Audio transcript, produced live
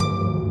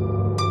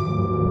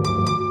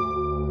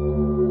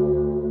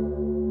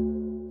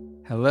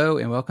Hello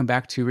and welcome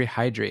back to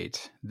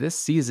Rehydrate. This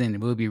season,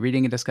 we'll be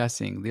reading and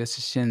discussing Liu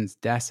Cixin's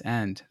Das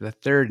End, the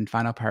third and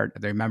final part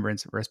of the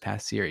Remembrance of Earth's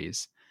Past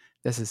series.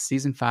 This is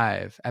Season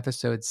 5,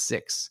 Episode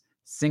 6,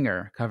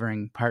 Singer,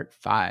 covering Part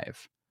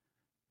 5.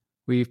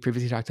 We've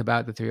previously talked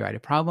about the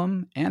three-eyed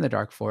problem and the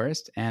Dark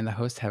Forest, and the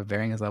hosts have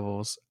varying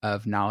levels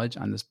of knowledge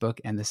on this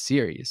book and the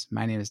series.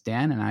 My name is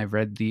Dan, and I've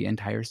read the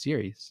entire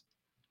series.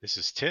 This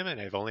is Tim,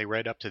 and I've only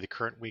read up to the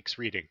current week's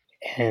reading.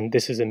 And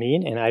this is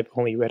Amin, and I've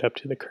only read up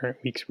to the current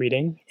week's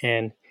reading.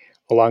 And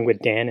along with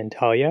Dan and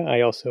Talia,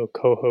 I also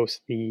co-host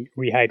the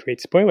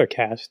Rehydrate Spoiler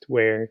Cast,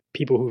 where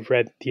people who've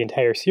read the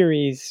entire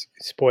series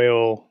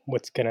spoil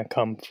what's going to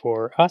come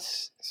for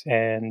us.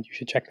 And you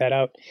should check that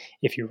out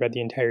if you read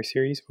the entire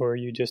series or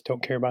you just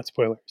don't care about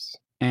spoilers.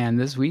 And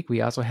this week,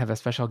 we also have a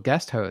special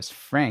guest host,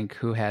 Frank,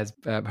 who has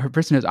her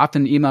person who's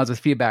often emails with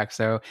feedback.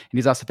 And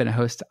he's also been a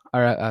host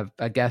or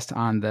a guest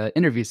on the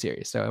interview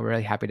series. So we're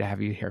really happy to have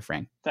you here,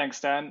 Frank.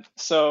 Thanks, Dan.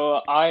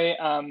 So I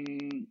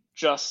am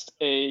just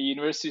a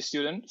university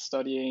student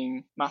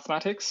studying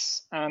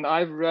mathematics, and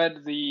I've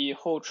read the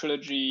whole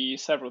trilogy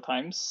several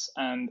times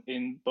and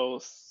in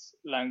both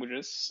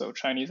languages, so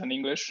Chinese and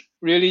English.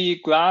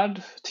 Really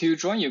glad to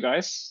join you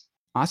guys.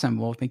 Awesome.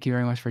 Well, thank you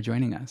very much for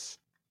joining us.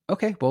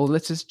 Okay, well,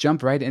 let's just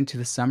jump right into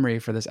the summary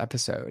for this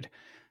episode.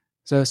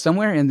 So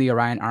somewhere in the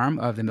Orion arm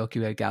of the Milky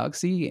Way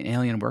galaxy, an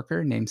alien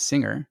worker named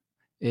Singer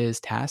is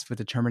tasked with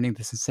determining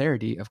the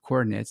sincerity of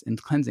coordinates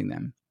and cleansing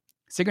them.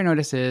 Singer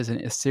notices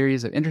a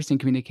series of interesting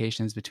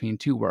communications between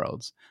two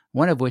worlds,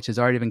 one of which has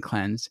already been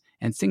cleansed,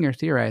 and Singer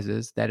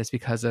theorizes that it's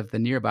because of the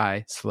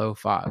nearby slow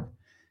fog.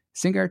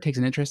 Singer takes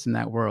an interest in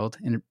that world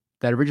and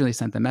that originally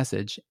sent the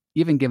message,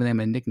 even giving them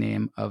a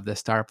nickname of the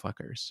Star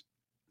Pluckers.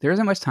 There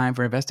isn't much time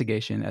for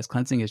investigation, as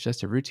cleansing is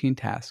just a routine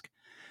task.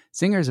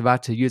 Singer is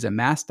about to use a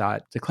mass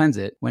dot to cleanse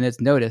it when it's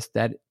noticed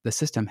that the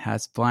system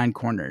has blind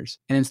corners,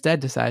 and instead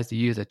decides to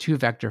use a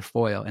 2-vector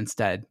foil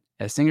instead,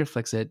 as Singer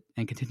flicks it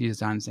and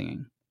continues on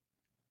singing.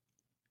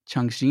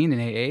 Changxin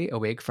and AA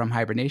awake from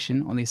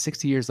hibernation only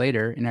 60 years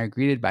later and are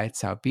greeted by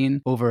Cao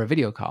Bin over a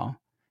video call.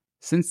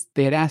 Since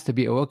they had asked to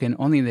be awoken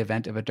only in the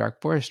event of a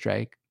dark forest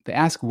strike, they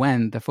ask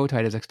when the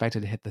photoid is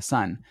expected to hit the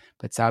sun,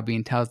 but Cao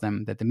Bin tells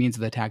them that the means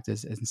of the attack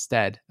is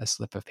instead a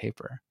slip of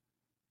paper.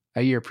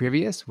 A year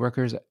previous,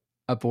 workers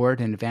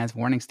aboard an advanced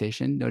warning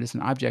station noticed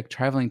an object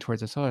traveling towards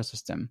the solar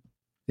system.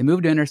 They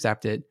moved to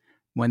intercept it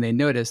when they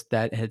noticed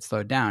that it had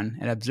slowed down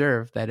and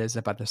observed that it is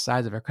about the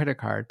size of a credit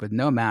card with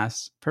no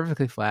mass,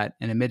 perfectly flat,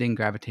 and emitting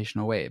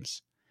gravitational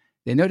waves.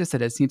 They noticed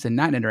that it seems to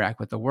not interact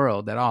with the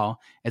world at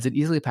all, as it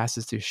easily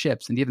passes through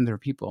ships and even through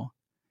people.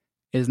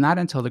 It is not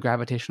until the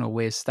gravitational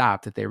waves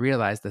stop that they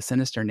realize the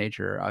sinister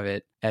nature of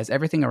it, as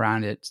everything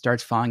around it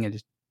starts falling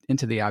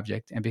into the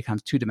object and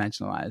becomes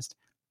two-dimensionalized,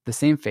 the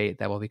same fate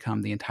that will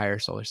become the entire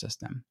solar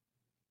system.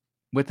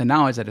 With the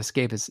knowledge that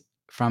escape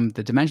from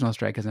the dimensional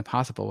strike is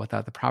impossible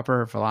without the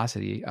proper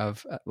velocity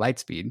of light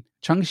speed,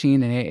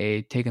 Changxin and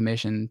AA take a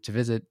mission to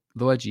visit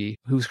Luoji,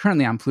 who's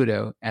currently on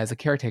Pluto, as a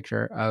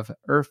caretaker of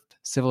Earth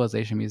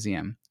Civilization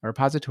Museum, a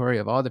repository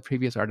of all the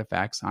previous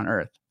artifacts on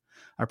Earth,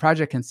 a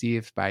project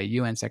conceived by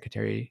UN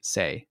Secretary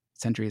Say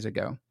centuries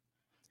ago.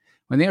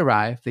 When they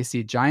arrive, they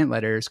see giant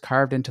letters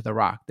carved into the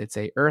rock that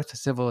say Earth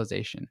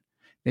Civilization.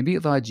 They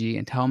meet Luoji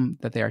and tell him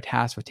that they are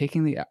tasked with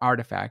taking the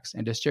artifacts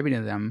and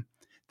distributing them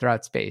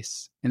throughout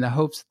space, in the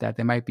hopes that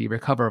they might be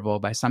recoverable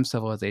by some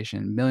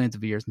civilization millions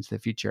of years into the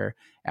future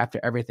after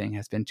everything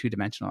has been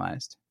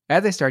two-dimensionalized.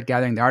 As they start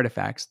gathering the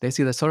artifacts, they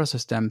see the solar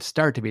system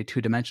start to be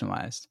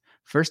two-dimensionalized.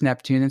 First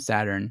Neptune and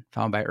Saturn,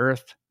 followed by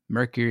Earth,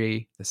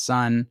 Mercury, the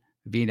Sun,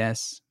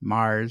 Venus,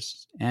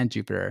 Mars, and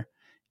Jupiter,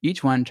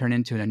 each one turned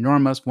into an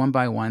enormous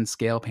 1x1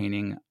 scale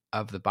painting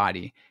of the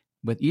body,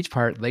 with each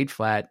part laid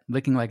flat,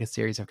 looking like a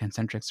series of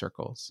concentric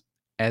circles.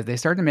 As they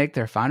start to make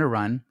their final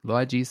run,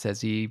 Luoji says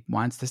he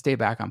wants to stay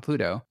back on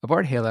Pluto.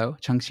 Aboard Halo,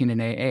 Changxin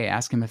and AA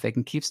ask him if they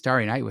can keep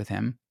Starry Night with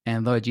him,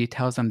 and Luoji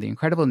tells them the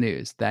incredible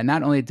news that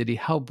not only did he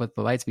help with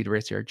the lightspeed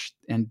research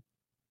and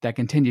that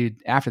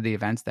continued after the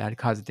events that had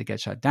caused it to get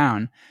shut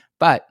down,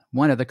 but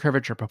one of the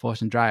curvature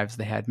propulsion drives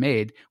they had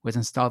made was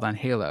installed on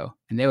Halo,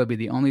 and they would be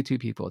the only two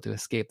people to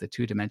escape the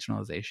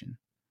two-dimensionalization.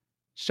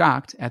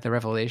 Shocked at the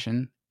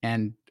revelation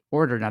and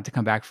ordered not to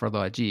come back for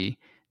Luoji,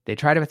 they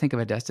try to think of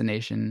a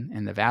destination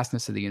in the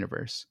vastness of the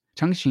universe.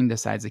 Changxin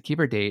decides to keep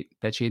her date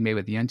that she had made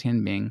with Yun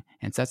Tianming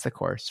and sets the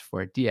course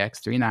for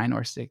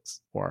DX3906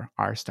 or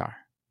R star.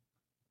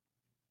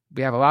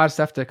 We have a lot of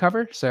stuff to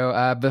cover.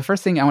 So the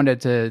first thing I wanted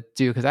to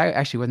do, because I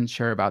actually wasn't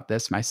sure about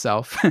this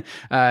myself,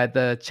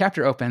 the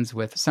chapter opens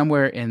with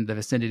somewhere in the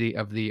vicinity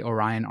of the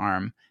Orion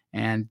arm.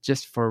 And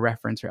just for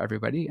reference for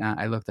everybody,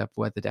 I looked up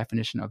what the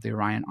definition of the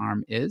Orion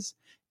arm is.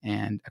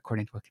 And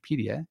according to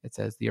Wikipedia, it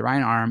says the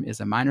Orion arm is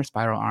a minor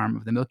spiral arm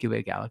of the Milky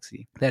Way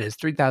galaxy that is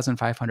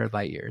 3,500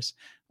 light years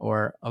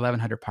or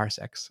 1,100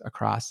 parsecs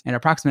across and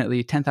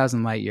approximately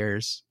 10,000 light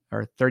years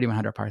or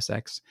 3,100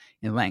 parsecs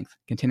in length,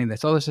 containing the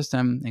solar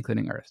system,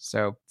 including Earth.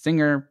 So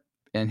Singer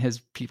and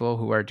his people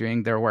who are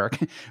doing their work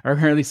are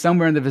currently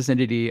somewhere in the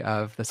vicinity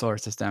of the solar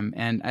system.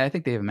 And I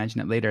think they have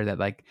mentioned it later that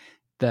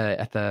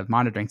at the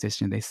monitoring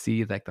station, they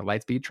see like the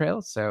light speed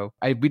trails. So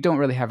we don't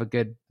really have a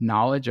good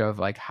knowledge of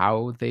like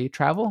how they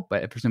travel,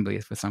 but presumably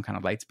it's with some kind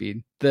of light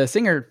speed. The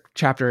Singer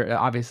chapter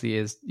obviously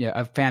is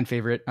a fan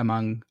favorite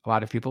among a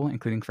lot of people,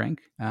 including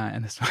Frank,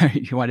 and that's why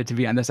you wanted to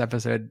be on this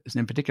episode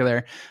in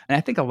particular. And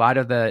I think a lot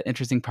of the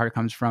interesting part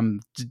comes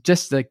from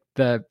just like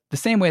the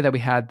same way that we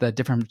had the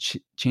different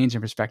change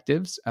in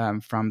perspectives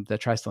from the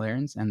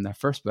Tristellarians and the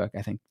first book.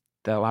 I think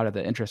that a lot of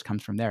the interest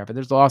comes from there, but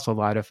there's also a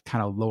lot of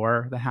kind of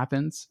lore that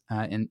happens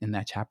in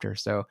that chapter.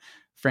 So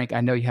Frank,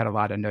 I know you had a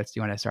lot of notes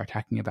you want to start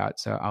talking about,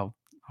 so I'll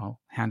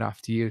hand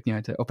off to you,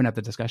 to open up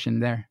the discussion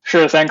there.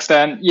 Sure, thanks,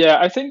 Dan. Yeah,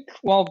 I think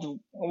one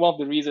of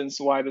the reasons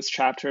why this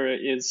chapter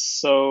is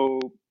so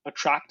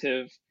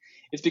attractive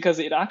is because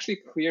it actually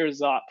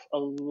clears up a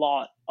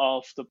lot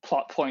of the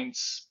plot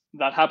points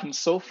that happened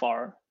so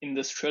far in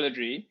this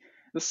trilogy,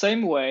 the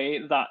same way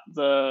that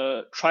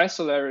the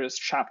Tristellarius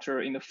chapter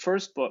in the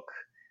first book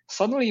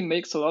suddenly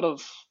makes a lot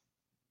of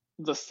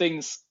the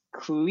things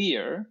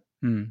clear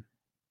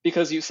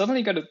because you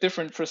suddenly get a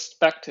different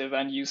perspective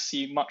and you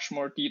see much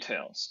more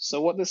details.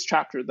 So what this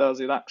chapter does,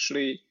 it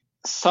actually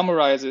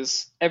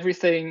summarizes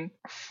everything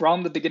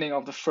from the beginning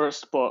of the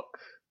first book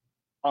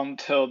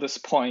until this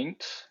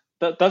point.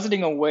 That does it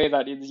in a way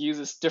that it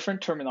uses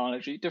different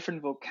terminology,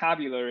 different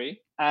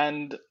vocabulary,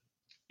 and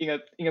in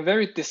a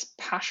very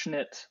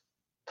dispassionate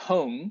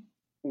tone,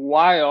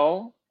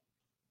 while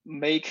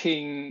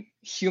making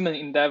human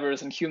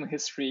endeavors and human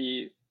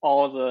history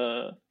all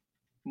the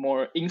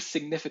more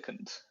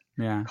insignificant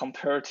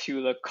compared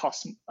to the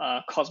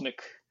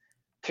cosmic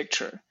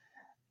picture.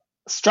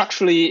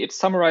 Structurally, it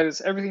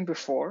summarizes everything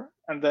before,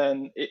 and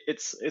then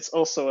it's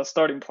also a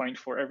starting point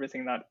for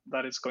everything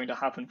that is going to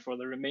happen for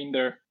the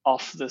remainder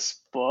of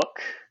this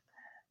book.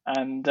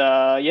 And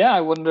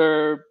I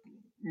wonder,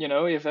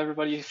 if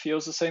everybody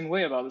feels the same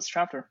way about this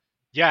chapter.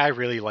 Yeah, I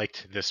really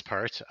liked this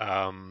part.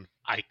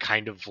 I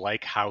kind of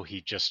like how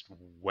he just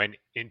went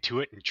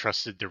into it and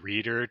trusted the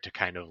reader to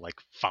kind of like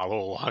follow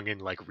along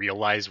and like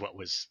realize what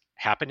was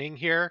happening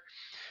here,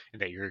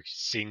 and that you're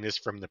seeing this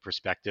from the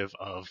perspective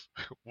of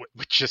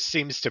what just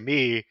seems to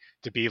me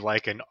to be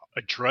like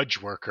a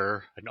drudge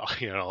worker,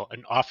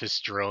 an office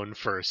drone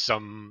for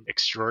some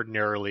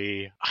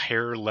extraordinarily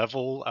higher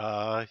level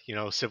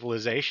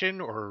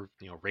civilization or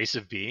race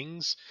of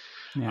beings.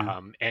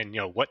 And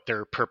what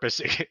their purpose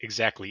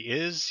exactly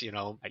is,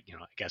 I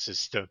guess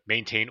is to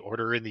maintain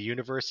order in the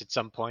universe at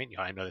some point.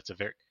 I know that's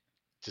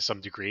to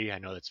some degree, I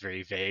know that's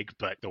very vague,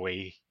 but the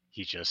way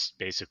he just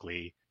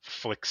basically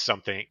flicks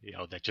something,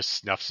 that just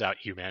snuffs out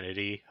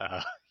humanity,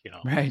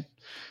 right,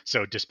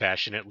 so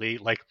dispassionately.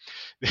 Like,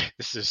 this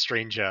is a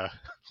strange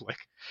like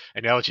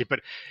analogy, but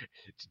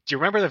do you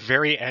remember the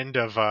very end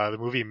of the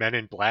movie Men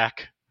in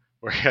Black,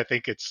 where I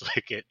think it's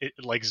like it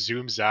like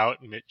zooms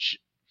out and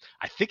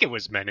I think it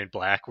was Men in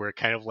Black, where it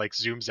kind of like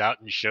zooms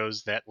out and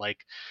shows that like,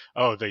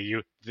 oh,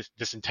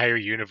 this entire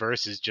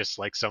universe is just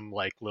like some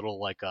like little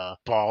like a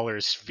ball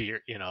or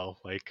sphere,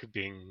 like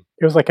being.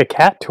 It was like a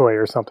cat toy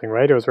or something,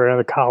 right? It was right on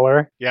the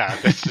collar. Yeah,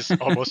 that's just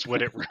almost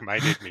what it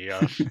reminded me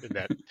of.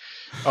 That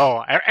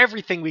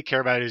everything we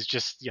care about is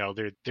just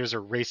there's a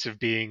race of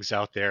beings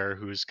out there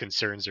whose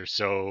concerns are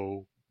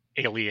so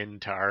alien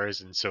to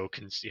ours and so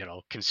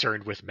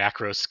concerned with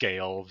macro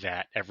scale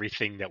that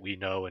everything that we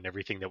know and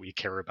everything that we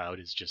care about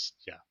is just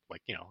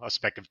a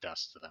speck of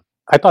dust to them.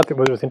 I thought that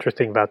what was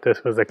interesting about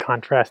this was the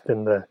contrast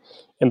in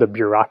the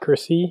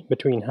bureaucracy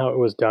between how it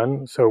was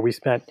done. So we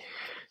spent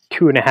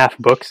 2.5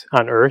 books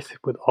on Earth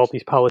with all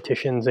these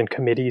politicians and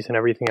committees and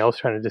everything else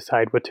trying to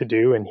decide what to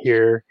do, and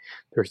here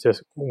there's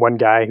just one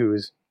guy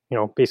who's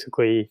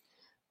basically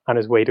on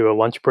his way to a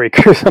lunch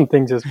break or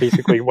something, just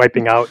basically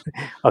wiping out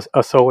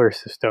a solar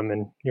system.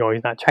 And,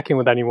 he's not checking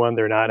with anyone.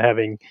 They're not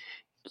having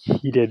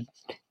heated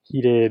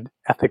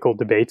ethical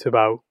debates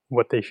about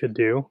what they should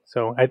do.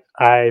 So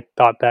I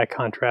thought that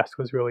contrast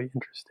was really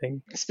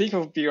interesting. Speaking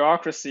of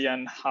bureaucracy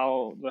and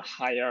how the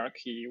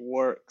hierarchy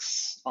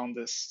works on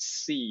this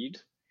seed,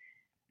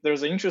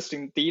 there's an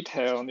interesting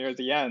detail near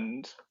the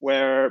end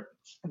where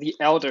the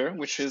elder,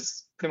 which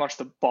is pretty much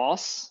the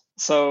boss,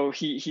 so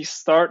he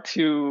start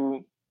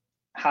to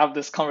have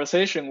this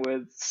conversation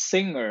with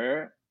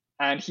Singer,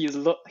 and he's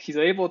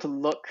able to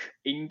look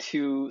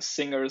into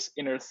Singer's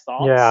inner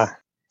thoughts. Yeah.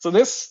 So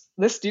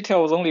this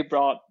detail was only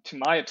brought to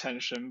my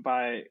attention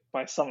by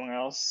someone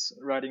else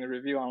writing a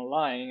review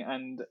online,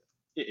 and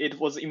it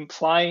was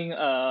implying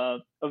a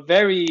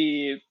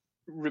very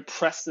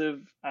repressive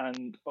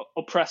and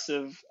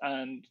oppressive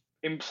and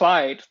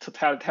implied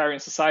totalitarian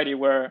society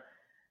where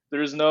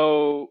there is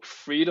no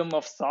freedom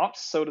of thought,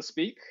 so to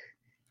speak.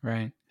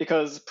 Right.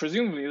 Because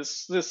presumably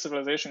this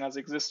civilization has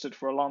existed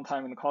for a long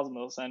time in the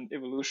cosmos, and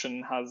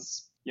evolution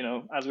has,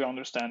 as we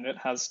understand it,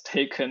 has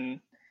taken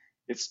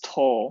its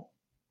toll.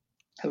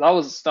 So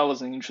that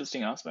was an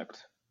interesting aspect.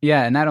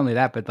 Yeah, and not only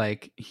that, but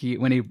like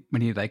when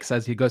he like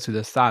says he goes through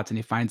those thoughts and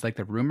he finds like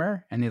the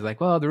rumor, and he's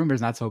like, well, the rumor's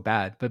not so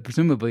bad, but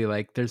presumably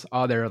like there's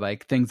other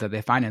like things that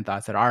they find in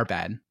thoughts that are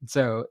bad.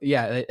 So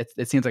yeah,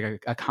 it seems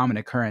like a common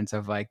occurrence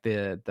of like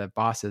the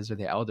bosses or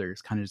the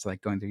elders kind of just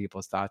like going through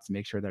people's thoughts to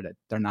make sure that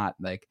they're not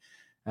like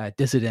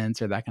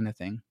dissidents or that kind of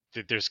thing.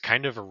 There's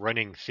kind of a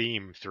running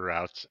theme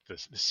throughout the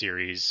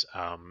series.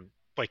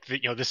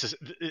 This is,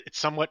 it's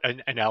somewhat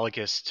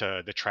analogous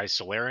to the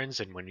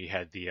Trisolarans, and when we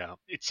had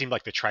it seemed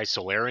like the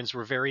Trisolarans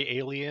were very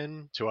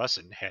alien to us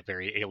and had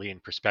very alien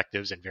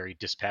perspectives and very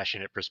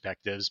dispassionate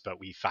perspectives, but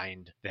we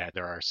find that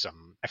there are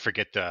some, I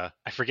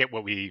forget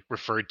what we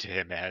referred to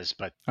him as,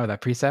 but the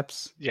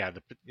precepts. Yeah,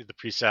 the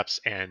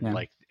precepts, and Yeah.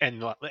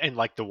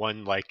 like the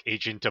one like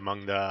agent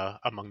among the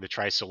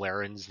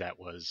Trisolarans that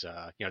was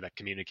that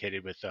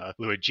communicated with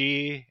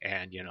Luigi,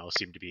 and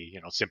seemed to be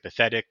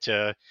sympathetic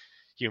to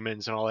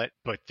humans and all that.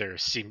 But there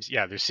seems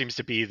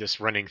to be this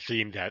running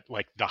theme that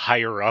like the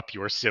higher up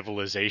your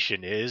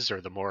civilization is,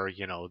 or the more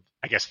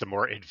I guess the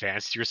more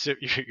advanced your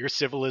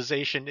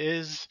civilization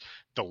is,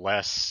 the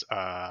less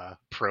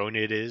prone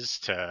it is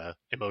to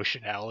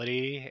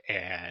emotionality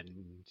and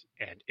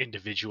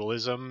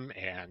individualism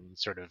and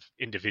sort of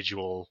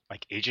individual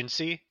like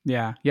agency.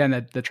 Yeah, and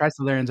the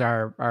Trisolarans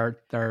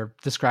are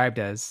described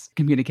as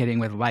communicating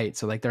with light,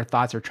 so like their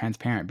thoughts are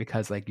transparent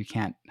because like you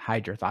can't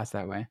hide your thoughts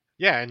that way.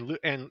 Yeah,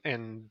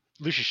 and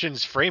Lu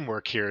Shishin's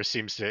framework here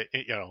seems to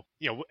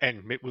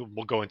and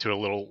we'll go into it a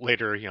little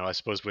later, I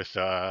suppose, with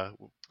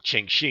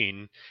Cheng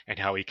Xin and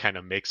how he kind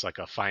of makes like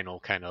a final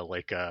kind of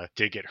like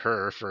dig at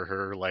her for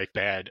her like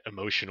bad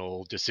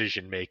emotional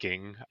decision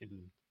making.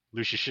 In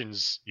Lu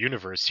Shishin's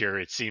universe here,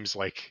 it seems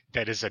like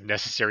that is a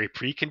necessary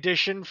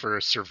precondition for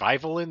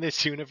survival in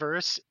this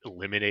universe.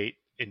 Eliminate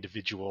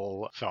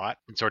individual thought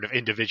and sort of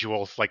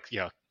individual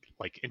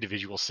like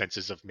individual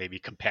senses of maybe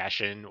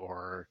compassion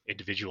or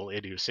individual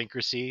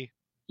idiosyncrasy.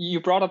 You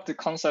brought up the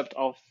concept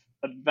of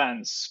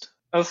advanced.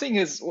 The thing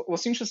is,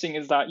 what's interesting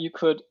is that you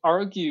could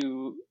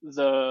argue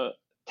the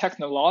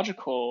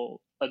technological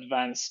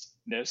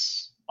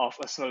advancedness of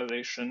a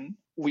civilization,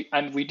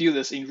 we do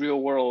this in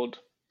real world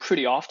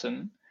pretty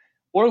often,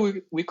 or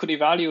we could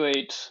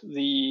evaluate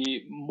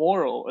the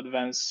moral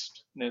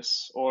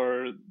advancedness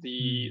or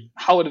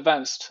how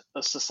advanced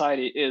a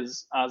society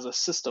is as a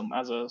system,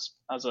 as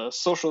a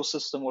social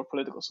system or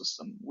political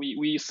system.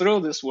 We throw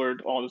this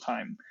word all the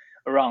time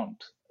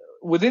around.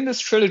 Within this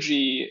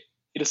trilogy,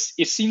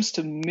 it seems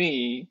to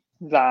me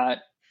that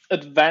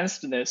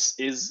advancedness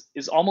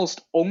is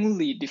almost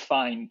only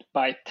defined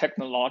by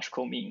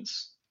technological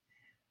means,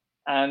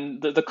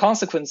 and the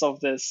consequence of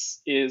this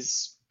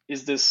is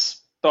this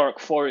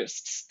dark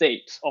forest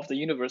state of the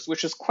universe,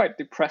 which is quite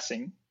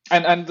depressing.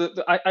 And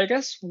I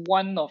guess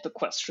one of the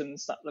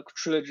questions that the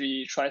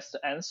trilogy tries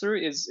to answer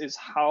is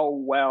how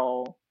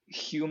well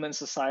human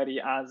society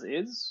as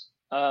is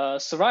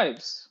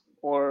survives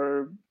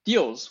or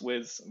deals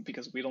with,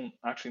 because we don't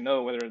actually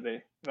know whether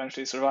they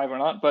eventually survive or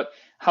not, but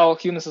how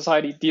human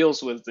society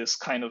deals with this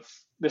kind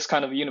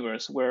of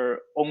universe where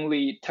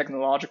only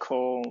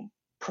technological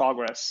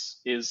progress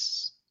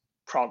is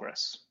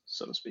progress,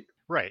 so to speak.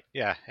 Right.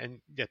 Yeah, and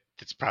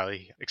that's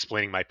probably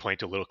explaining my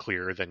point a little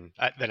clearer than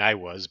I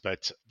was.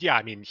 But yeah,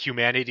 I mean,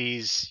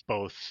 humanity's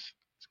both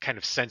kind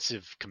of sense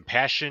of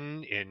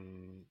compassion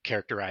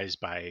characterized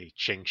by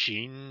Cheng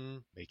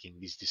Xin making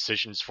these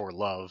decisions for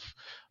love,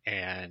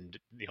 and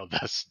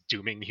thus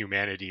dooming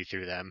humanity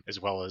through them, as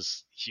well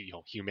as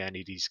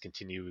humanity's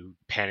continued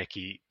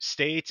panicky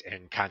state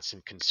and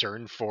constant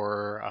concern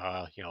for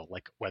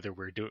like whether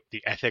we're doing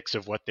the ethics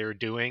of what they're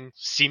doing,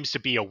 seems to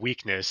be a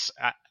weakness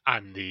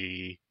on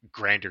the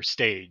grander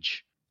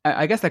stage.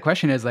 I guess the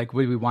question is like,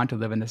 would we want to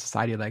live in a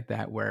society like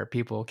that where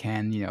people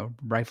can,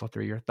 rifle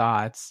through your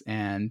thoughts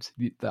and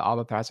all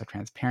the thoughts are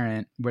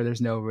transparent, where there's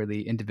no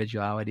really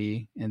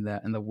individuality in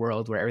the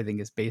world, where everything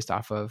is based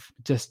off of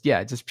just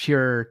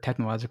pure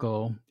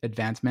technological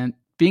advancement?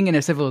 Being in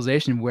a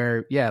civilization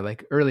where,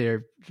 like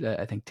earlier,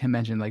 I think Tim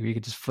mentioned, like we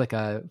could just flick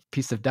a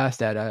piece of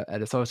dust at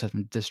a solar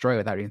system, destroy it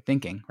without even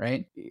thinking,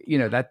 right?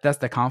 That's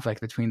the conflict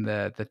between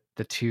the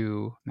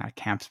two, not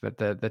camps, but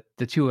the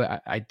two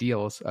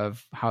ideals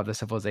of how the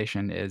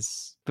civilization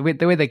is, the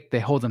way they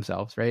hold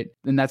themselves, right?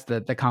 And that's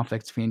the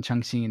conflict between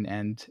Cheng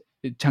Xin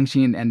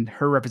and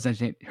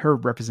her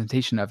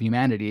representation of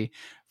humanity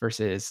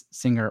versus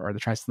Singer or the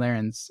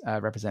Trisolarans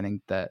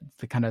representing the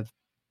kind of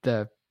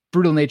the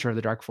brutal nature of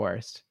the Dark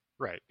Forest.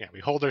 Right. Yeah, we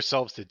hold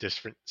ourselves to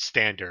different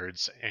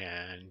standards,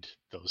 and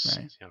those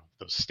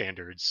those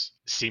standards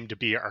seem to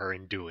be our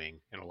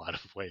undoing in a lot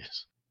of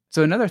ways.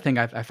 So another thing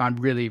I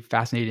found really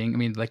fascinating, I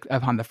mean, like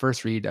upon the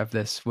first read of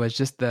this, was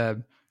just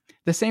the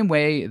same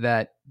way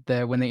that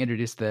when they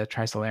introduced the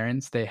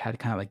Trisolarans, they had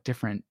kind of like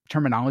different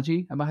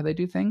terminology about how they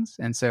do things.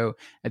 And so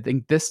I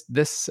think this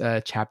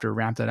chapter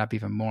ramped it up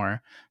even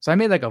more. So I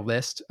made like a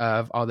list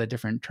of all the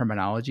different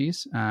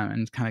terminologies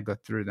and kind of go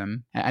through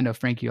them. I know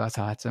Frank, you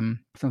also had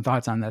some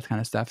thoughts on that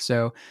kind of stuff.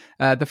 So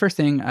the first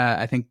thing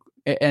I think,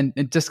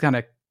 and just kind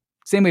of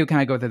same way we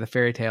kind of go through the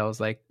fairy tales.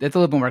 Like it's a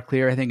little bit more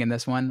clear, I think, in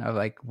this one of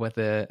like what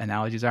the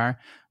analogies are,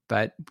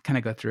 but kind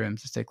of go through them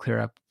just to clear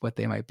up what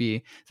they might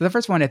be. So the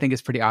first one I think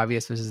is pretty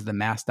obvious, which is the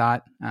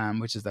mastot,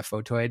 which is the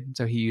photoid.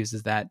 So he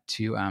uses that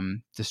to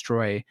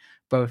destroy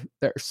both.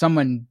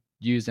 Someone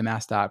used a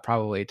mastot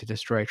probably to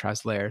destroy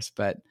Trisolaris,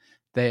 but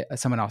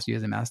someone else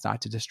used a mastot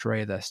to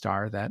destroy the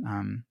star that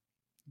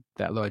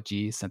that Luo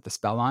Ji sent the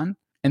spell on.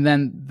 And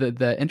then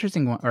the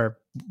interesting one, or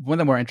one of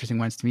the more interesting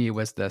ones to me,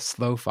 was the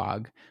slow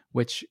fog,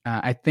 which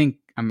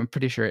I'm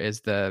pretty sure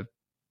is the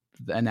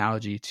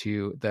analogy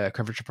to the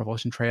curvature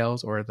propulsion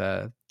trails or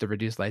the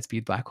reduced light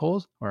speed black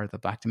holes or the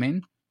black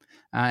domain.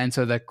 And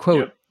so the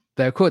quote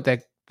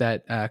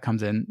that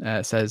comes in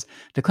says,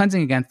 the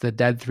cleansing against the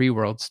dead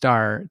 3-world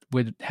star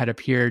had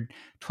appeared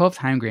 12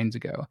 time grains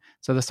ago.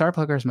 So the star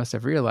pluckers must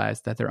have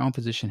realized that their own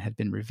position had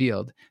been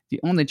revealed. The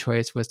only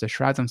choice was to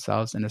shroud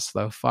themselves in a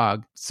slow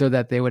fog so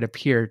that they would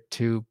appear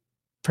to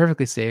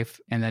perfectly safe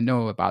and that no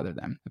one would bother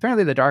them.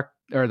 Apparently the dark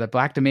or the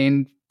black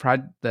domain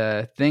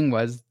the thing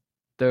was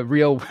the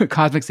real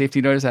cosmic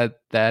safety notice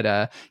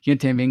that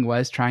Yun Ming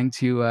was trying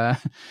to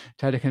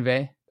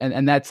convey.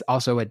 And that's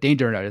also a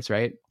danger notice,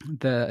 right?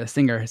 The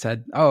singer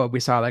said, "Oh, we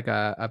saw like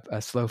a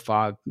slow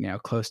fog,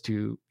 close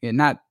to,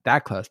 not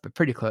that close, but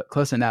pretty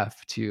close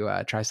enough to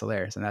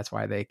Trisolaris, and that's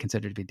why they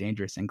considered it to be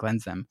dangerous and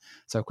cleanse them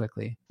so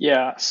quickly."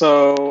 Yeah.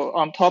 So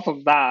on top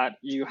of that,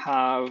 you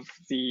have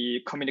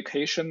the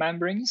communication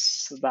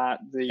membranes that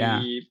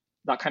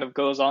kind of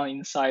goes on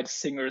inside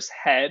Singer's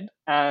head,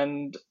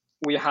 and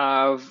we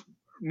have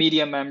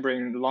medium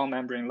membrane, long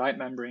membrane, light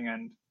membrane,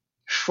 and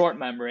short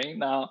membrane.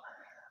 Now,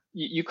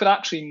 you could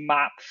actually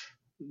map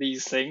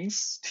these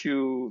things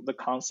to the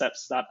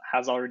concepts that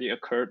has already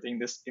occurred in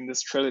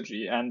this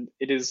trilogy, and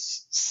it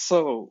is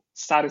so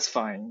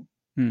satisfying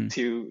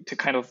to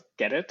kind of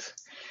get it.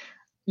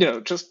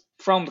 Just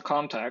from the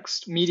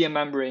context, medium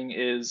membrane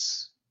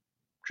is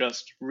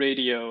just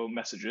radio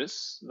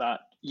messages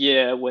that Ye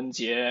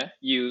Wenjie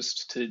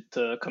used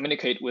to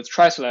communicate with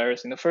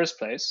Trisolaris in the first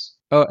place.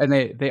 Oh, and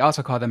they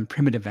also call them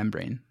primitive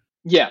membrane.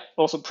 Yeah,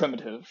 also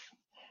primitive.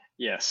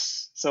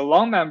 Yes. So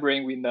long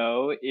membrane, we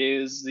know,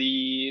 is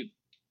the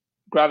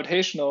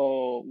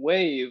gravitational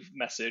wave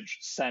message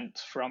sent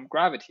from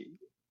gravity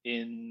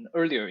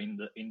earlier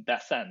in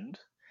Death End.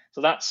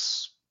 So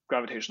that's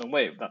gravitational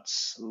wave.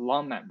 That's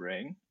long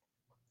membrane.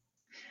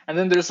 And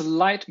then there's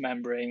light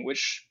membrane,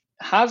 which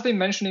has been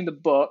mentioned in the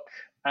book,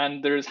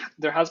 and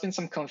there has been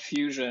some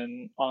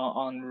confusion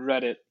on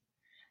Reddit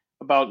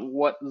about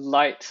what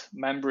light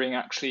membrane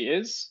actually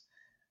is.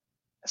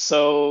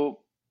 So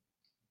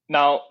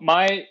now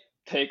my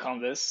take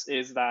on this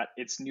is that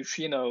it's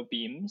neutrino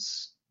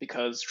beams,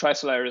 because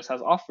Trisolaris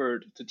has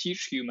offered to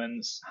teach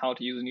humans how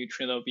to use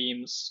neutrino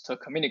beams to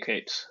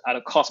communicate at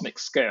a cosmic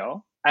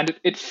scale. And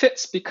it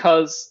fits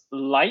because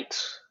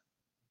light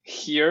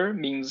here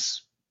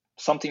means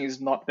something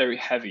is not very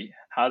heavy,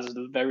 has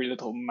very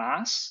little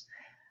mass.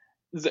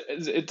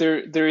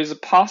 There is a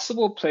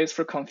possible place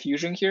for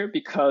confusion here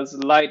because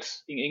light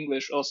in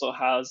English also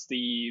has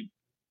the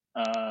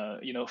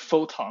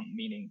photon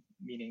meaning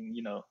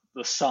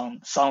the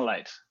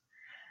sunlight,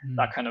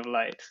 that kind of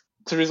light.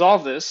 To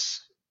resolve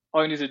this,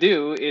 all you need to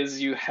do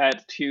is you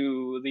head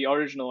to the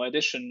original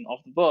edition of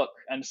the book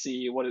and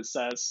see what it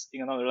says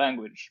in another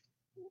language,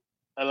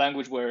 a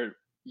language where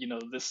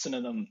this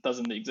synonym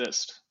doesn't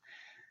exist.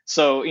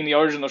 So in the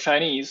original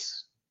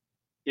Chinese,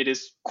 it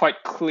is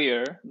quite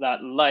clear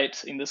that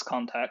light in this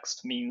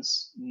context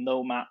means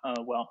low mass,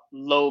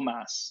 little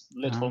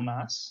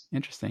mass.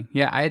 Interesting.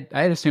 Yeah, I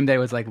had assumed that it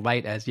was like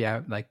light as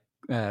light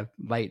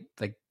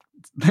like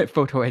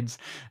photoids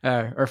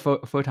or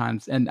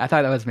photons, and I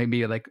thought that was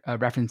maybe like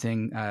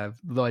referencing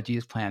Luo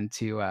Ji's plan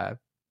to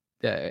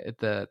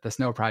the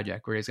Snow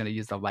Project, where he's going to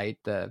use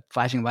the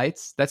flashing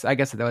lights. I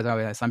guess that was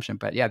my assumption,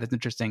 but yeah, that's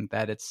interesting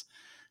that it's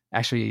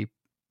actually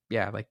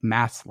like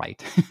mass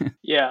light.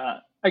 Yeah,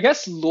 I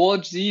guess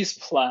Luo Ji's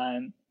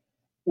plan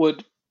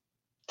would,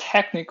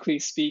 technically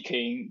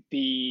speaking,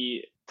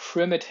 be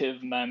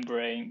primitive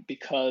membrane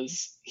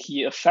because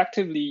he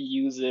effectively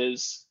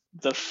uses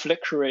the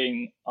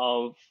flickering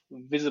of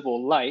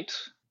visible light,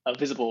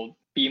 visible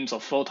beams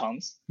of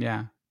photons.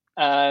 Yeah.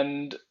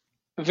 And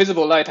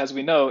visible light, as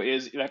we know,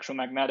 is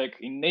electromagnetic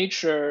in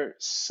nature,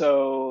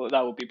 so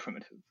that would be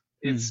primitive.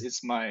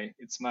 It's my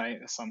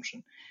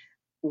assumption.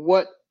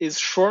 What is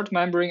short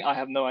membrane? I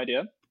have no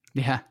idea.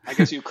 Yeah. I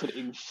guess you could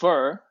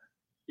infer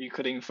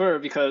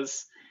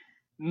because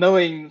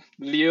knowing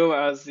Liu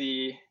as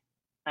the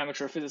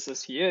amateur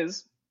physicist he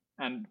is,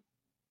 and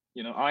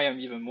I am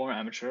even more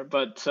amateur,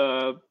 but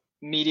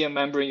medium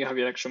membrane, you have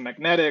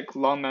electromagnetic,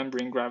 long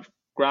membrane,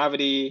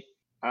 gravity,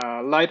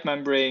 light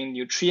membrane,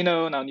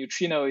 neutrino. Now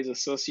neutrino is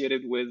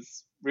associated with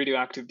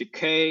radioactive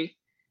decay,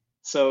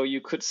 so you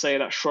could say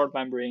that short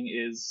membrane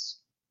is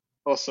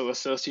also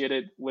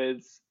associated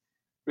with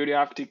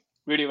radioactive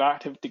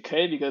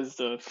decay because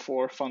the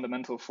 4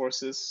 fundamental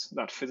forces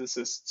that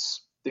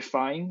physicists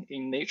define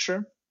in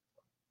nature.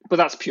 But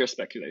that's pure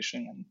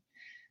speculation, and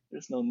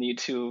there's no need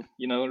to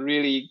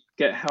really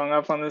get hung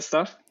up on this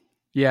stuff.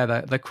 Yeah,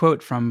 the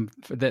quote from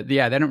they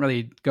don't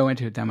really go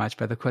into it that much,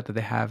 but the quote that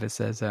they have, it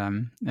says,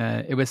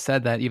 it was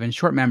said that even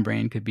short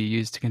membrane could be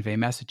used to convey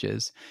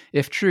messages.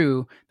 If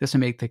true, this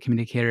would make the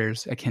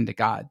communicators akin to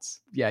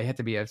gods. Yeah, you have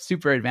to be a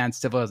super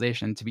advanced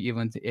civilization to be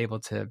even able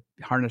to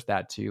harness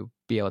that to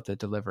be able to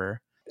deliver.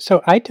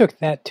 So I took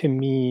that to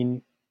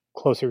mean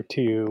closer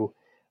to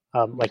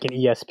like an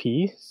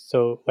ESP.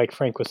 So like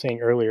Frank was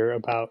saying earlier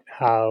about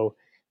how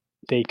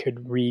they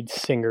could read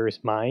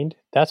Singer's mind.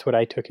 That's what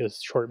I took as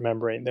short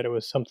membrane, that it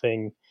was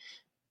something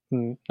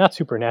not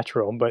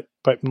supernatural, but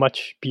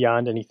much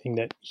beyond anything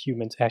that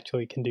humans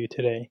actually can do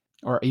today.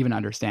 Or even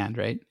understand,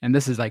 right? And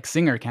this is like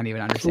Singer can't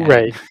even understand.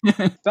 Right.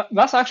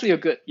 That's actually a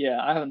good,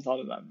 I haven't thought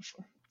of that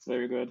before. It's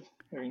very good.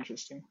 Very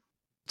interesting.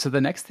 So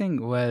the next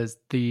thing was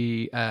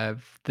the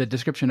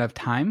description of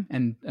time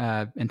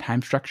and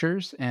time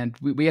structures, and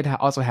we had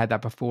also had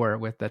that before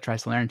with the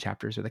Trisolarian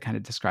chapters, where they kind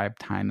of describe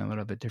time in a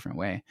little bit different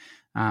way.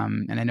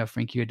 And I know,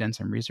 Frank, you had done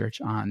some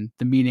research on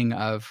the meaning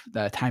of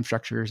the time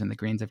structures and the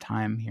grains of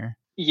time here.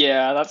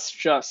 Yeah, that's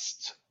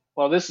just,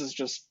 this is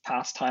just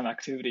pastime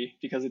activity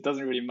because it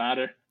doesn't really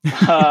matter.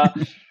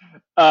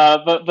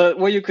 But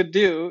what you could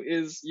do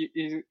is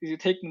you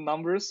take the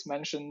numbers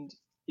mentioned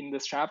in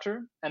this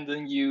chapter, and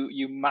then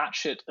you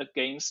match it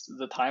against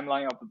the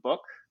timeline of the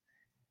book.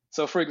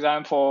 So, for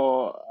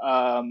example,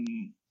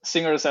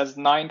 Singer says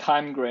 9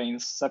 time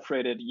grains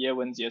separated Ye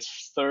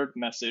Wenjie's third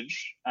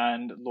message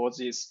and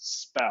Luozi's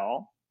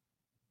spell,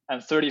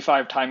 and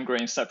 35 time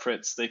grains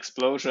separates the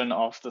explosion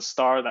of the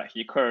star that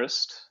he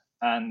cursed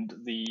and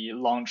the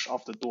launch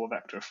of the dual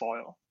vector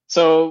foil.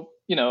 So,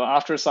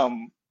 after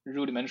some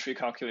rudimentary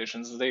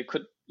calculations, they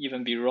could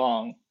even be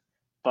wrong,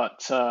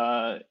 but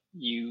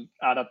you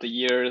add up the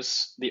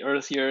years, the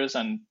Earth years,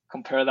 and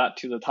compare that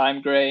to the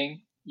time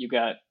grain, you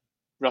get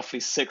roughly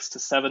 6 to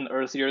 7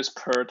 Earth years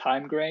per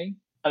time grain.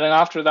 And then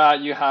after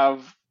that, you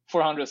have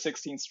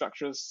 416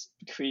 structures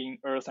between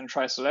Earth and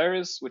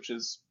Trisolaris, which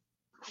is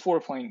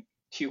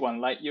 4.21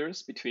 light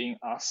years between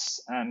us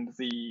and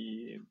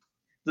the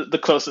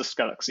closest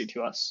galaxy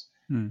to us.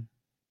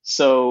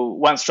 So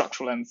one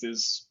structural length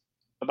is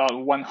about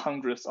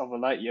 1/100th of a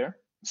light year.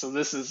 So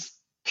this is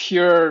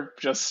pure,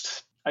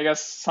 just, I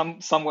guess,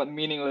 somewhat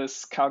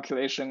meaningless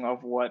calculation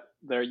of what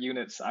their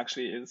units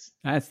actually is.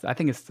 I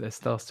think it's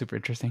still super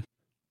interesting.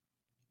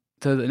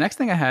 So the next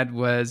thing I had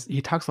was,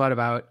 he talks a lot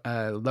about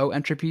low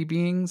entropy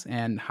beings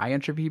and high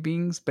entropy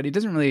beings, but he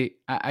doesn't really,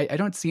 I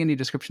don't see any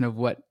description of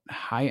what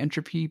high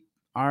entropy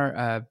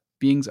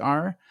beings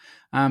are.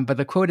 But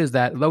the quote is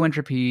that low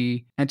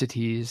entropy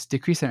entities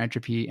decrease their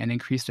entropy and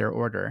increase their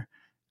order.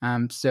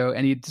 And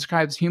he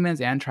describes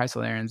humans and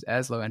Trisolarians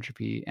as low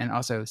entropy, and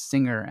also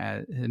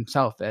Singer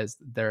himself as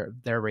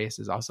their race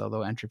is also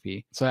low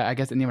entropy. So I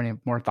guess anyone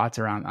have more thoughts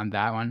on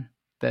that one?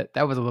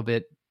 That was a little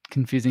bit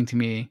confusing to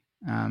me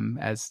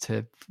as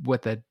to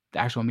what the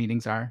actual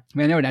meanings are. I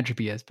mean, I know what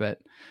entropy is, but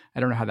I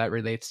don't know how that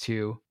relates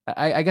to.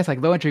 I guess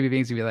like low entropy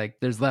beings would be like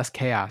there's less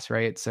chaos,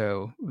 right?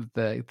 So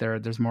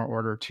there's more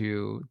order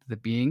to the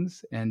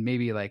beings, and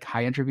maybe like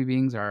high entropy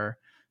beings are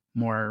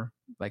more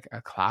like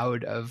a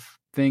cloud of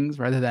things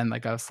rather than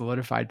like a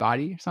solidified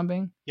body or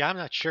something. Yeah, I'm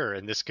not sure,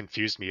 and this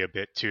confused me a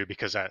bit too,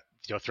 because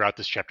throughout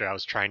this chapter I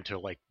was trying to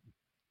like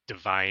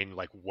divine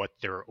like what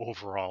their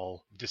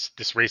overall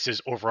this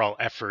race's overall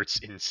efforts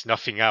in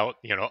snuffing out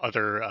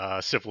other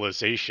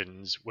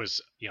civilizations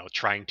was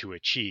trying to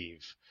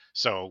achieve.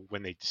 So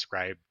when they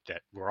described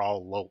that we're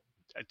all low,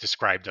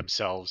 described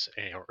themselves,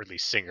 or at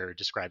least Singer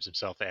describes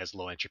himself as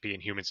low entropy,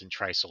 and humans and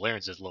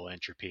Trisolarians as low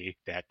entropy,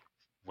 that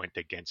went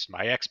against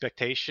my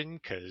expectation,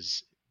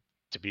 because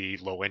to be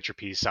low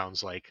entropy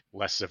sounds like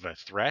less of a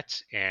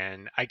threat.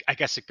 And I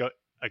guess it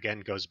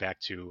goes back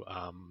to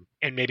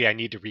and maybe I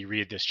need to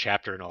reread this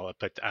chapter and all that,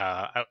 but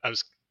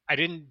I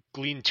didn't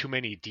glean too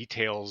many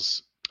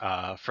details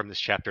from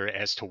this chapter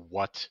as to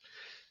what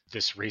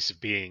this race of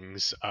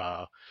beings,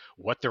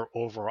 what their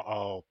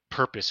overall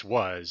purpose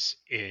was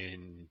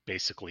in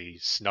basically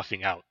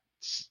snuffing out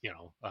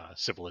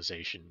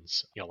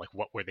civilizations. Like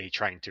what were they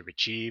trying to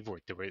achieve,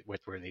 or what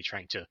were they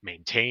trying to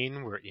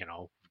maintain?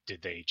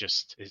 Did they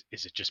just,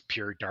 is it just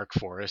pure dark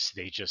forest?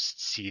 They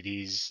just see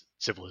these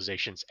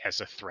civilizations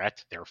as a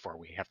threat, therefore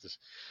we have to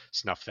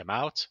snuff them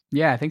out?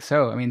 Yeah, I think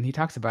so. I mean, he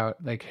talks about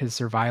like his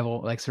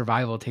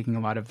survival taking a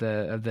lot of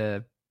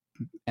the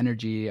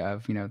energy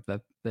of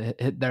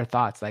their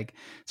thoughts. Like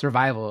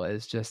survival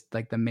is just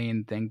like the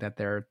main thing that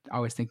they're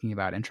always thinking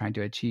about and trying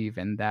to achieve,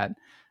 and that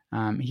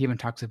he even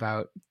talks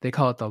about, they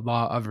call it the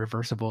law of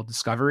reversible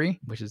discovery,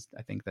 which is,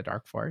 I think, the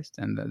dark forest.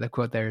 And the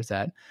quote there is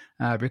that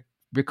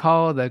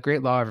recall the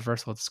great law of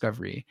reversible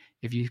discovery.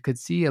 If you could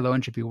see a low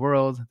entropy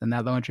world, then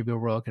that low entropy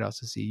world could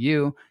also see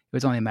you. It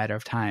was only a matter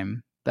of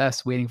time.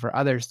 Thus, waiting for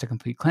others to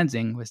complete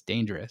cleansing was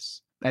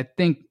dangerous. I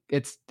think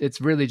it's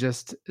really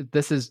just,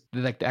 this is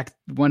like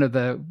one of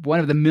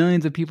the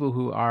millions of people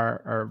who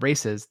are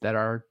races that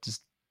are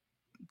just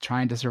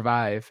trying to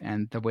survive,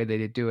 and the way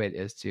they do it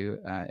is to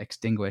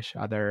extinguish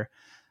other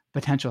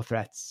potential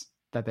threats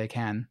that they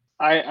can.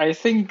 I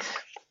think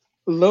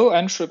low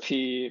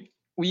entropy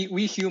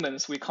we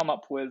humans, we come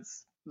up with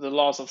the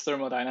laws of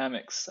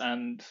thermodynamics,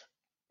 and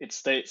it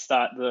states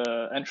that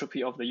the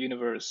entropy of the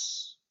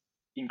universe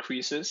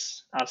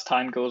increases as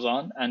time goes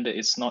on, and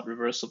it's not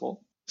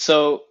reversible.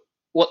 So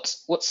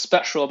what's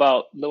special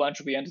about low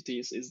entropy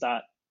entities is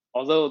that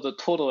although the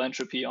total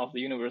entropy of the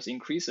universe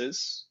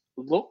increases,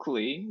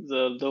 locally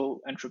the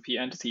low entropy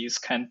entities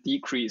can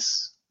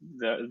decrease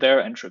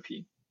their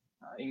entropy,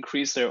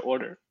 increase their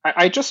order.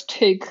 I just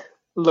take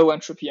low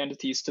entropy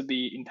entities to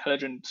be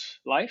intelligent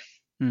life,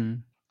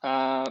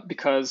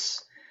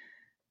 because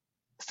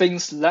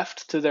things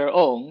left to their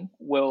own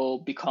will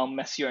become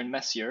messier and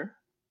messier,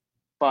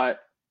 but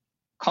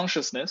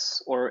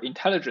consciousness or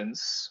intelligent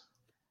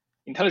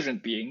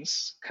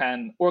beings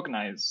can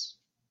organize,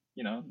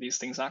 these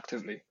things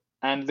actively.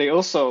 And they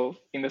also,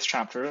 in this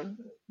chapter,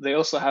 they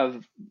also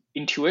have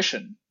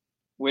intuition,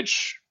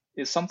 which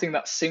is something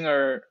that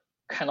Singer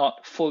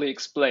cannot fully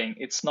explain.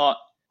 It's not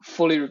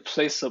fully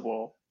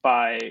replaceable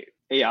by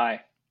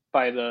AI,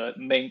 by the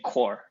main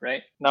core,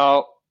 right?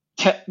 Now,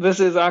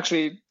 this is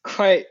actually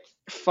quite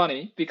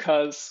funny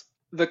because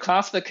the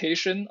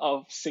classification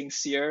of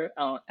sincere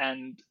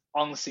and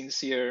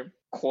unsincere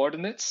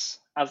coordinates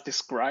as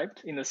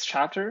described in this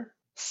chapter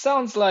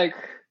sounds like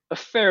a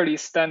fairly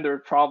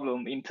standard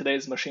problem in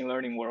today's machine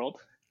learning world.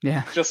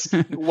 Yeah. Just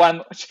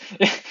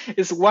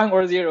it's 1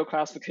 or 0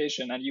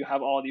 classification and you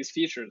have all these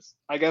features.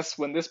 I guess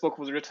when this book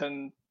was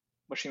written,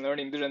 machine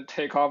learning didn't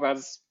take off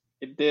as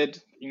it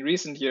did in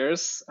recent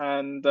years.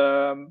 And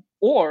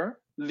or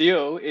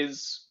Liu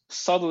is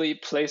subtly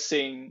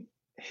placing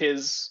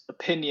his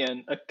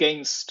opinion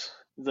against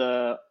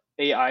the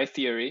AI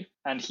theory,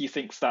 and he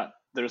thinks that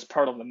there's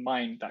part of the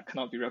mind that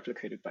cannot be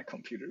replicated by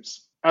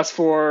computers. As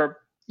for,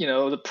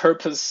 the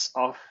purpose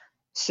of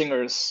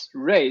Singer's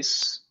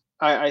race,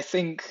 I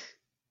think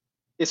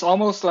it's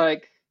almost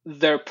like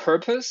their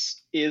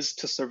purpose is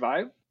to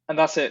survive, and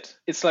that's it.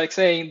 It's like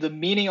saying the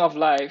meaning of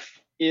life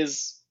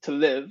is to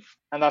live,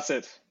 and that's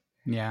it.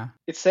 Yeah.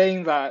 It's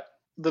saying that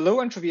the low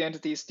entropy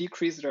entities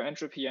decrease their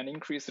entropy and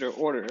increase their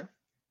order.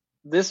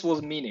 This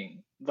was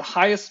meaning, the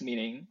highest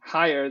meaning,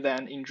 higher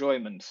than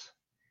enjoyment.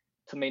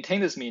 To maintain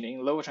this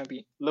meaning, low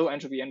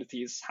entropy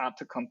entities had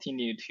to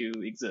continue to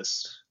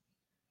exist.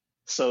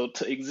 So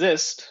to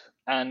exist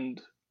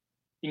and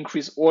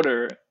increase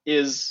order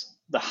is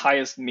the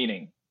highest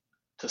meaning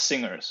to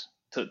singers,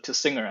 to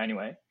Singer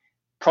anyway.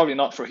 Probably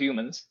not for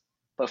humans,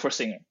 but for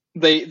Singer.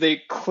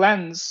 They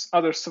cleanse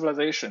other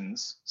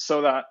civilizations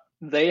so that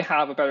they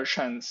have a better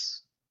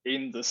chance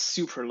in the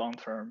super long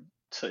term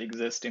to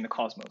exist in the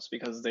cosmos,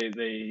 because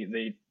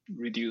they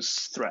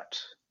reduce threat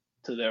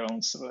to their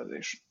own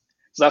civilization.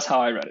 So that's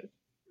how I read it.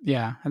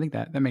 Yeah, I think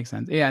that makes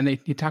sense. Yeah, and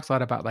he talks a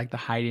lot about like the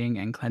hiding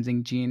and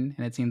cleansing gene,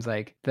 and it seems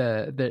like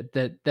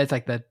that's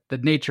like the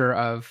nature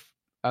of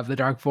the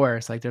dark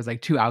forest. Like there's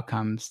like 2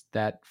 outcomes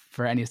that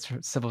for any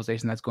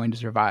civilization that's going to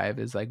survive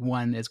is like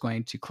one is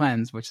going to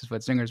cleanse, which is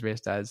what Singer's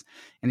race does,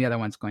 and the other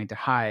one's going to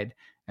hide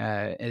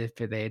if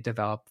they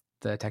develop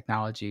the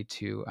technology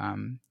to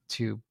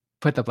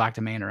put the black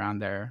domain around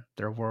their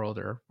world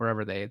or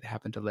wherever they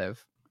happen to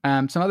live.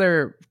 Some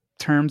other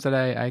terms that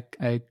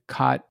I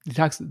caught, he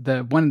talks,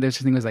 the one of those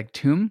thing was like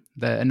tomb,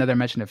 another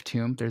mention of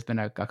tomb. There's been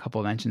a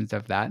couple mentions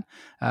of that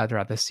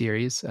throughout the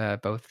series,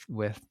 both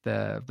with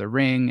the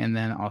ring and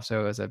then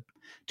also as a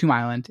tomb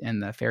island in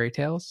the fairy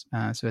tales.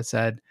 So it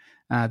said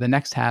the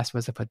next task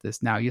was to put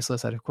this now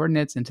useless set of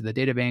coordinates into the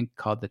databank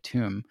called the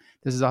tomb.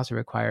 This is also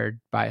required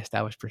by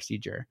established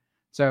procedure.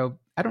 So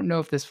I don't know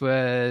if this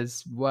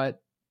was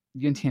what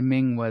Yun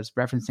Tianming was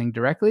referencing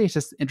directly. It's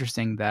just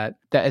interesting that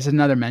is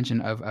another mention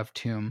of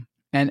tomb.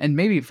 And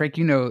maybe, Frank,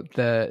 is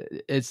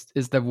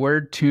the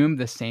word tomb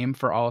the same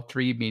for all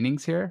 3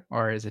 meanings here,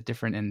 or is it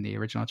different in the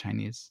original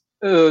Chinese?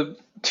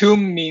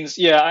 Tomb means,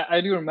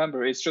 I do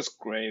remember, it's just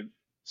grave,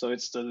 so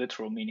it's the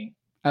literal meaning.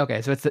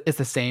 Okay, so it's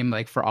the same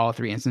like for all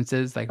 3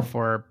 instances, like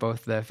for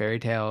both the fairy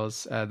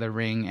tales, the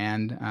ring,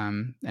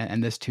 and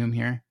this tomb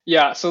here.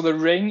 Yeah, so the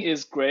ring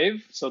is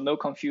grave, so no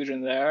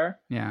confusion there.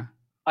 Yeah.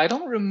 I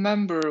don't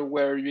remember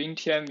where Yun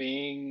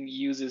Tianming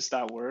uses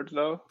that word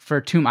though.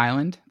 For Tomb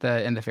Island,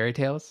 in the fairy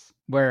tales,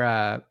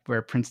 where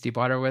Prince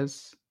Deepwater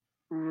was.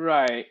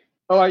 Right.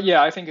 Oh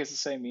yeah, I think it's the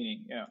same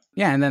meaning. Yeah.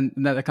 Yeah, and then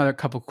another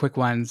couple quick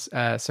ones.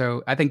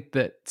 So I think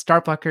the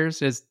Star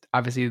Pluckers is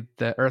obviously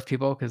the Earth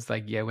people, because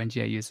like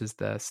Wenjie uses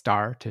the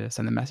star to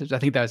send the message. I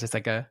think that was just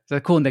like a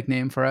cool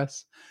nickname for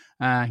us.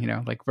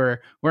 Like we're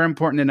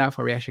important enough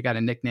where we actually got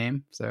a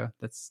nickname, so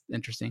that's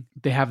interesting.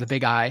 They have the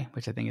big eye,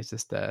 which I think is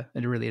just a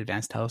really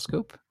advanced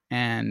telescope,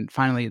 and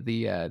finally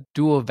the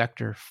dual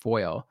vector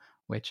foil,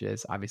 which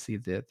is obviously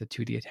the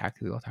 2D attack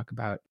that we'll talk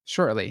about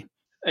shortly.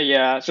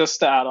 Yeah,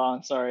 just to add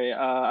on, sorry,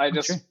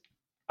 Sure.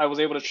 I was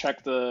able to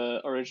check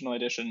the original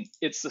edition.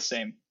 It's the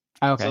same.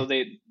 Okay. So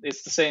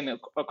it's the same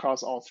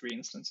across all 3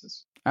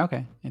 instances.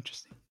 Okay,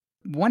 interesting.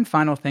 One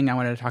final thing I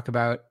wanted to talk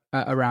about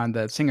around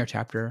the Singer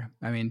chapter.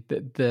 I mean,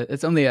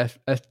 it's only a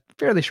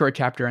fairly short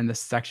chapter in this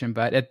section,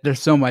 but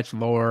there's so much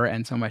lore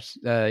and so much,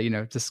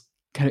 just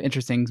kind of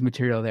interesting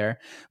material there.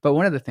 But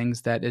one of the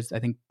things that is, I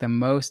think, the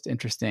most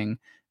interesting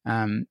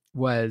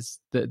was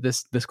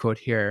this quote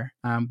here.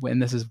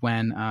 And this is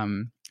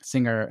when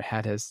Singer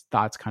had his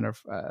thoughts kind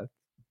of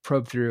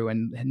probed through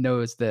and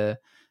knows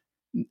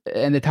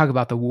and they talk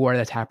about the war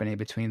that's happening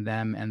between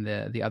them and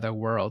the other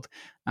world.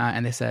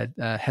 And they said,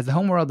 has the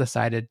home world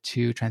decided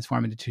to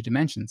transform into 2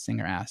 dimensions?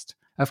 Singer asked.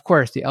 Of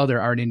course, the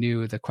elder already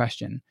knew the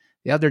question.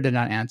 The elder did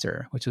not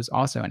answer, which was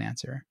also an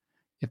answer.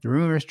 If the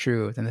rumor is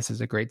true, then this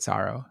is a great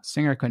sorrow.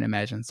 Singer couldn't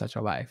imagine such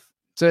a life.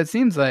 So it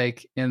seems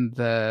like in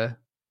the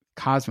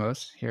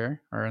cosmos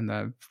here, or in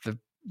the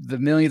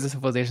millions of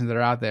civilizations that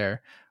are out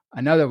there,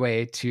 another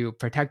way to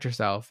protect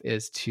yourself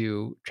is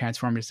to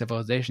transform your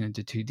civilization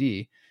into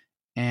 2D.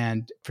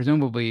 And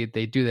presumably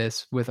they do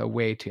this with a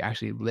way to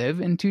actually live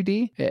in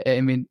 2D.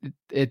 I mean,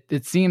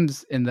 it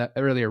seems in the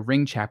earlier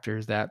Ring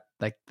chapters that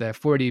like the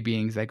 4D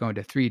beings that go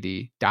into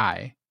 3D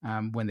die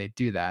when they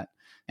do that.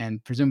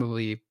 And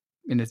presumably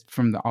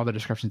from all the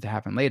descriptions that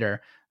happen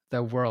later,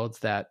 the worlds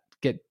that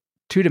get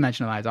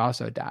 2-dimensionalized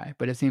also die.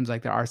 But it seems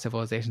like there are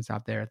civilizations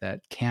out there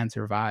that can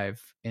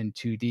survive in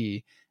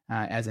 2D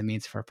as a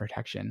means for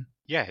protection.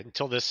 Yeah,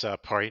 until this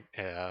point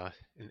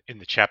in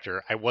the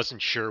chapter, I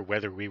wasn't sure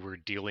whether we were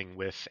dealing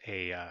with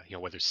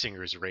whether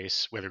Singer's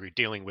race, whether we're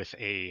dealing with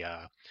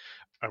a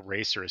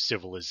race or a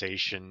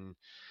civilization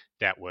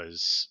that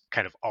was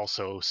kind of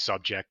also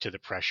subject to the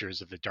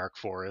pressures of the Dark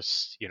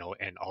Forest,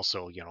 and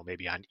also,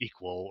 maybe on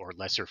equal or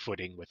lesser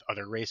footing with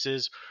other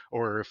races,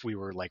 or if we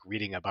were like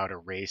reading about a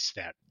race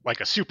that,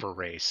 like a super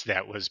race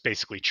that was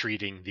basically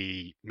treating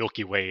the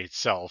Milky Way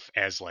itself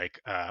as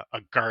like a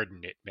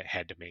garden it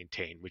had to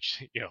maintain,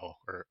 which,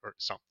 or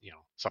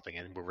something,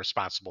 and we're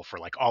responsible for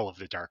like all of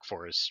the Dark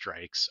Forest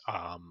strikes,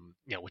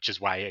 which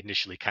is why I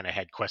initially kind of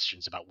had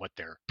questions about what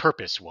their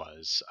purpose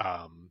was.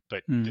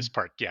 But this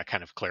part,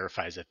 kind of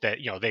clarifies it that,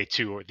 they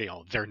too,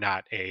 they're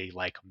not a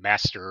like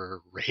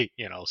master rate,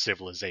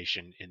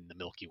 civilization in the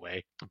Milky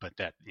Way, but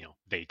that,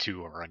 they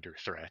too are under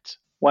threat.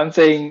 One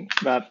thing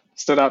that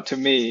stood out to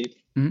me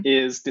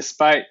is,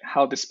 despite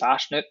how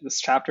dispassionate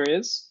this chapter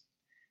is,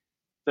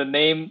 the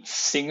name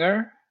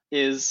Singer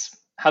has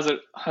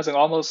an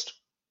almost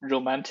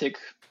romantic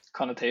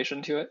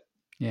connotation to it.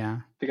 Yeah.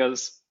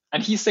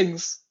 And he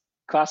sings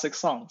classic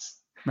songs.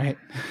 Right.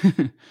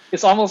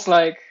 It's almost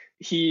like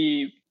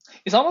he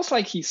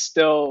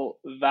still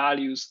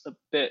values a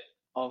bit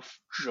of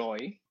joy,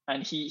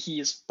 and he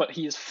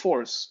is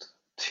forced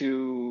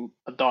to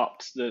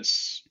adopt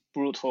this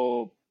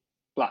brutal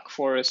Black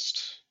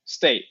Forest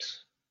state.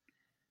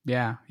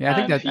 Yeah, I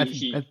think that's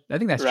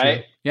right?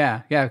 true.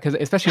 Yeah, because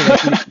especially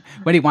like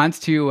when he wants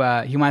to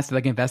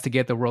like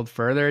investigate the world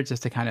further,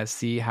 just to kind of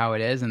see how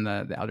it is, and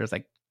the elder's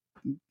like,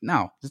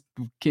 no, just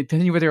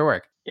continue with your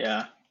work.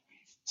 Yeah,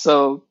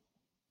 so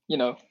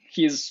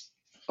he's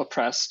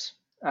oppressed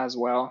as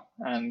well,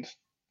 and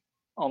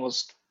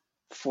almost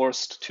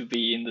forced to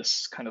be in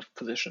this kind of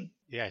position.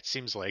 Yeah, it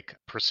seems like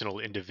personal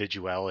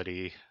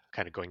individuality,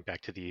 kind of going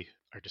back to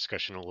our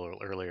discussion a little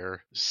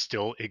earlier,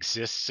 still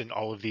exists in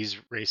all of these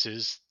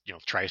races.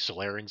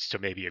 Trisolarans to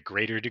maybe a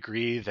greater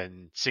degree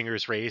than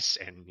Singer's race,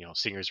 and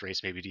Singer's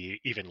race maybe to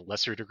even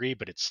lesser degree,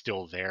 but it's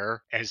still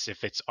there, as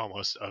if it's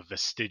almost a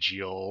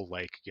vestigial,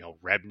 like,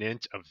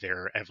 remnant of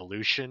their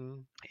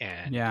evolution,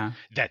 and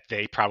that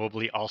they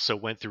probably also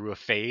went through a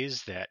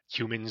phase that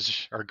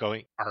humans are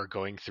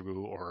going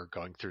through,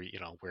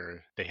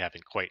 where they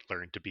haven't quite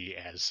learned to be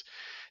as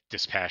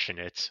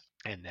dispassionate,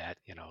 and that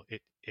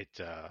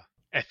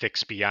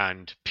ethics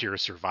beyond pure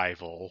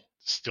survival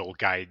still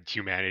guide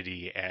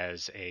humanity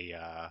as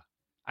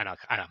on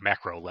a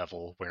macro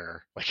level,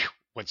 where like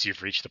once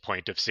you've reached the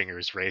point of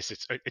Singer's race,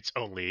 it's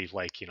only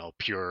like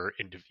pure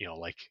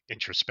like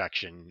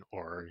introspection,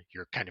 or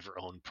your kind of your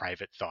own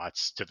private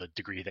thoughts to the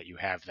degree that you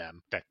have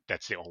them.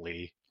 That's the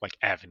only like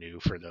avenue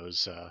for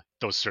those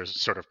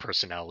sort of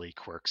personality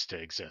quirks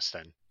to exist.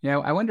 And yeah,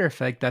 I wonder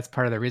if like that's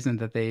part of the reason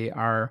that they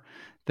are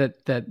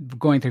that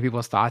going through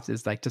people's thoughts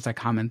is like just a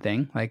common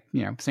thing. Like,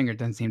 Singer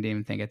doesn't seem to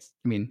even think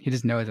he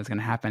just knows it's going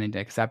to happen and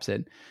accepts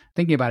it.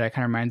 Thinking about it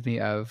kind of reminds me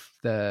of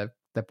the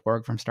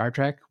Borg from Star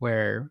Trek,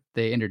 where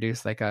they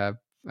introduce like a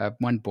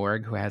one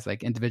Borg who has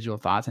like individual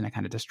thoughts, and it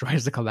kind of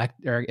destroys the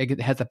collective, or it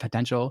has the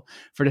potential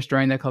for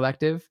destroying the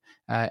collective.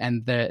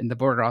 And the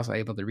Borg are also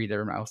able to read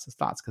everyone else's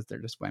thoughts because they're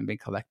just one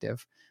big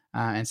collective.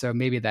 And so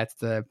maybe that's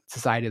the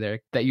society there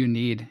that you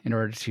need in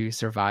order to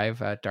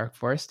survive a Dark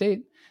Forest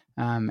state.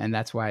 And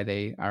that's why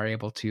they are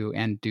able to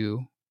and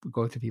do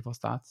go through people's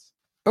thoughts.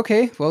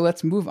 Okay, well,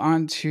 let's move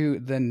on to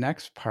the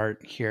next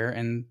part here.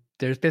 And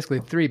there's basically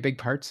 3 big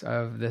parts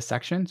of this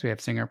section. So we have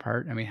Singer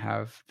part, and we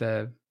have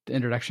the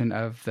introduction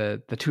of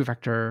the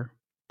 2-vector,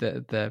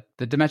 the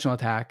dimensional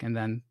attack, and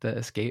then the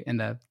escape in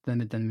the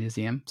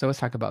museum. So let's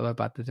talk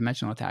about the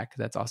dimensional attack.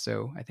 That's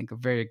also, I think, a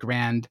very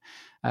grand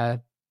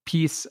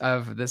piece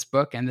of this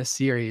book and this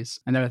series.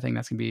 Another thing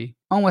that's going to be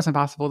almost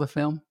impossible to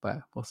film, but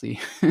we'll see.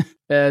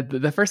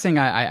 The first thing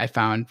I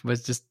found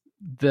was just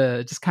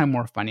the just kind of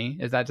more funny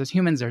is that just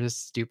humans are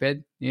just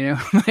stupid,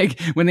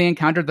 like when they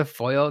encounter the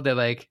foil, they're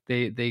like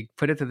they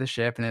put it to the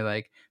ship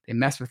and they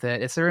mess with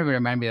it. It sort of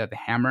reminded me of the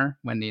hammer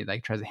when he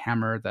like tries to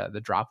hammer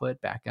the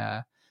droplet back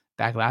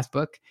last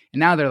book, and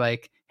now they're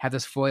like have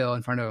this foil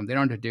in front of them. They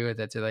don't know what to do with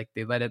it, so like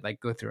they let it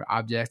like go through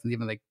objects, and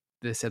even like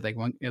they said like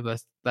one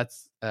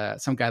let's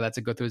some guy lets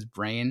it go through his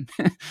brain,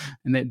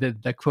 and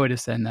the quote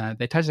is then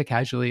they touch it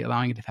casually,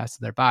 allowing it to pass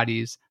through their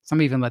bodies.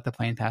 Some even let the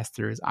plane pass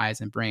through his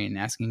eyes and brain,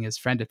 asking his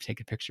friend to take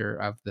a picture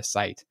of the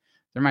sight.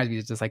 It reminds me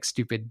of just like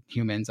stupid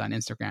humans on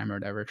Instagram or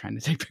whatever trying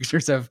to take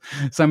pictures of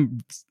some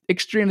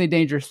extremely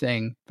dangerous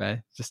thing,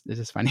 but it's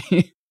just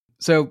funny.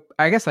 So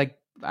I guess like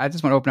I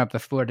just want to open up the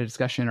floor to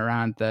discussion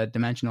around the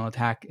dimensional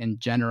attack in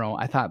general.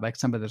 I thought like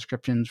some of the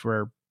descriptions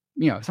were,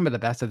 some of the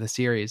best of the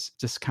series,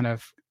 just kind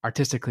of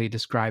artistically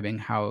describing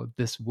how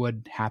this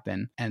would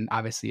happen. And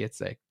obviously it's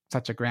like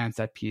such a grand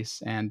set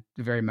piece and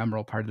a very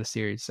memorable part of the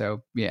series.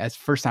 So yeah, as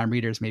first time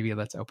readers, maybe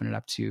let's open it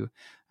up to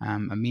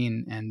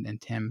Amin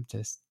and Tim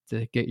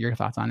to get your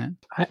thoughts on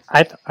it.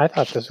 I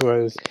thought this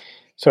was,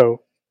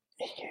 so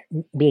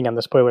being on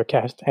the spoiler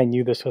cast, I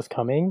knew this was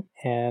coming,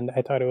 and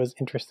I thought it was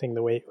interesting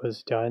the way it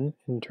was done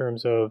in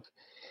terms of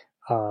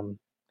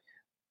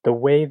the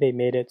way they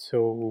made it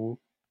so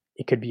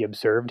it could be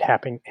observed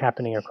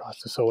happening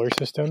across the solar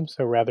system.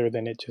 So rather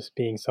than it just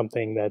being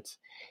something that's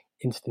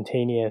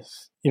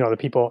instantaneous, the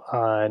people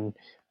on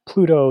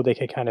Pluto, they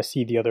could kind of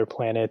see the other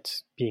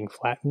planets being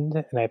flattened,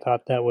 and I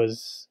thought that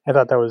was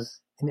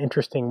an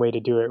interesting way to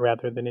do it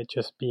rather than it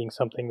just being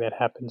something that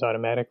happens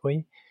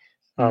automatically.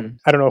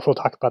 I don't know if we'll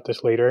talk about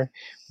this later,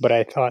 but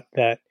I thought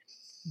that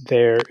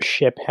their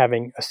ship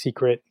having a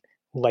secret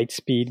light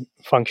speed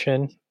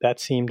function, that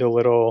seemed a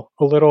little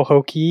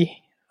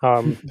hokey,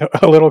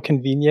 a little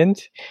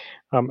convenient.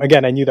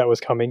 Again, I knew that was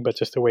coming, but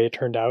just the way it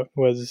turned out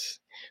was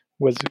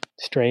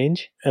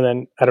strange. And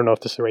then I don't know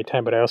if this is the right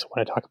time, but I also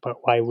want to talk about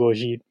why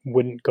Luoji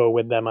wouldn't go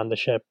with them on the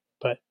ship,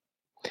 but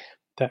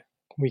that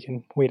we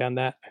can wait on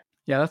that.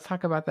 Yeah, let's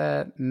talk about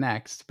that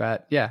next.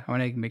 But yeah, I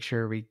want to make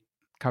sure we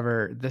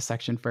cover this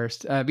section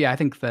first. I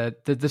think the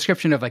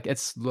description of like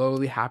it's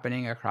slowly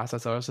happening across the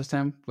solar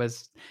system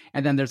was,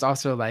 and then there's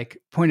also like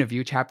point of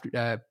view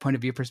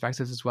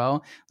perspectives as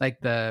well,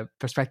 like the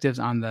perspectives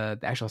on the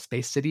actual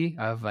space city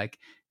of like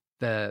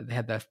they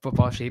had the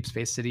football shaped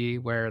space city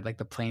where like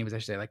the plane was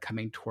actually like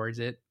coming towards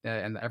it,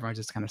 and everyone's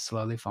just kind of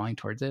slowly falling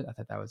towards it. I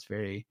thought that was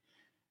very,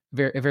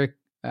 very, very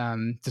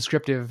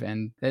descriptive,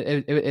 and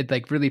it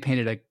like really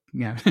painted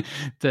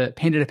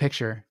a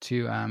picture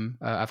to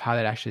of how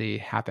that actually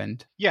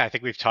happened. Yeah, I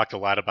think we've talked a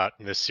lot about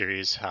in this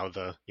series how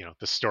the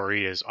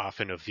story is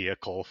often a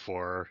vehicle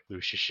for Liu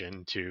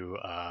Cixin to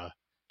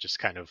just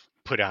kind of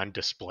put on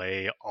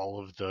display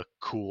all of the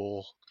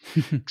cool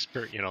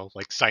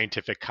like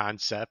scientific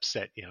concepts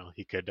that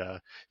he could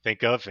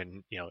think of,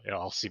 and it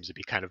all seems to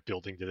be kind of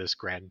building to this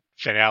grand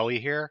finale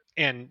here.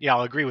 And yeah,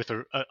 I'll agree with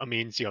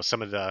Amin's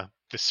some of the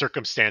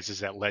circumstances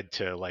that led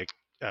to like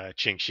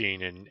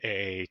Qingxin and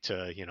A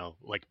to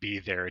like be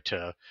there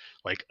to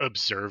like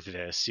observe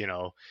this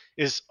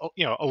is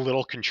a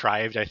little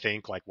contrived. I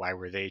think like why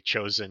were they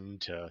chosen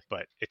to,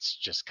 but it's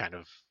just kind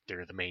of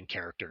they're the main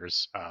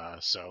characters,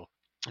 so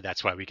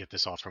that's why we get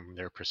this all from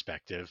their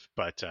perspective.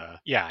 But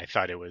yeah, I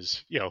thought it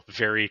was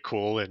very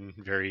cool and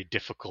very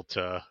difficult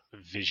to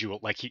visual.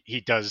 Like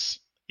he does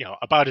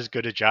about as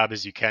good a job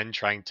as you can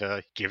trying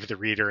to give the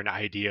reader an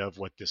idea of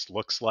what this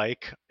looks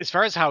like. As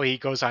far as how he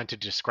goes on to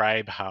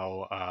describe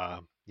how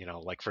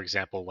like for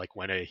example, like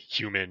when a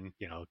human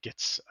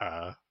gets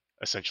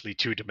essentially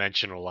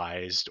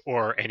two-dimensionalized,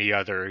 or any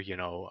other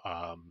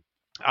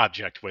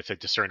object with a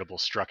discernible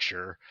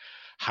structure,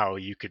 how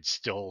you could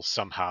still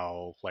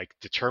somehow like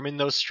determine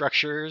those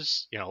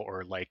structures,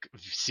 or like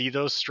see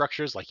those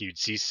structures, like you'd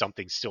see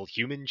something still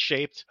human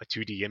shaped, a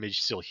 2D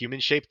image still human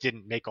shaped,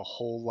 didn't make a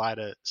whole lot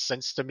of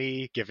sense to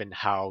me, given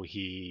how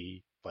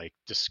he like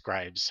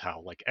describes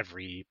how like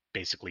every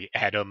basically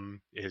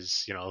atom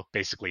is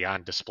basically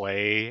on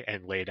display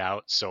and laid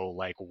out. So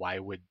like why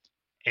would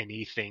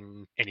any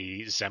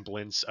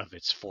semblance of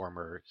its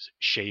former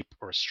shape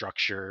or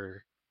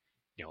structure,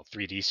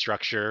 3D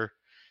structure,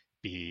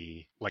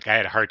 be like, I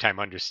had a hard time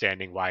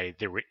understanding why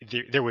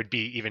there would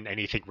be even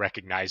anything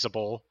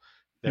recognizable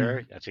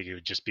there. I think it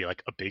would just be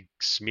like a big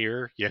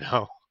smear,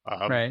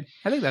 Right.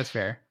 I think that's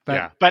fair. But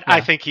yeah, but yeah.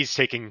 I think he's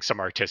taking some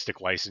artistic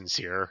license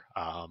here.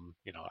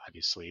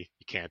 Obviously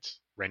you can't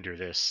render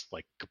this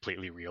like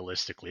completely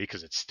realistically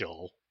because it's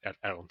still,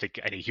 I don't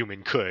think any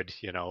human could,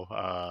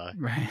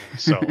 right.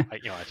 So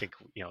I think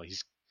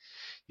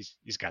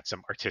he's got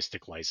some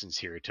artistic license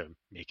here to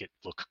make it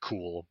look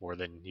cool more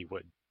than he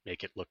would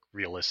make it look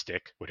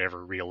realistic,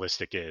 whatever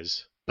realistic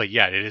is. But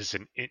yeah, it is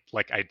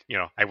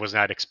I was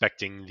not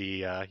expecting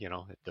the at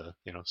the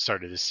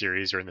start of this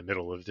series or in the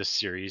middle of this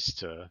series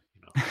to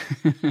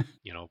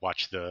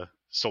watch the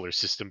solar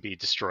system be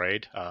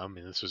destroyed. And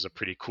this was a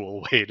pretty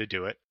cool way to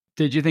do it.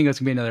 Did you think it was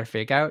going to be another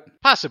fake out?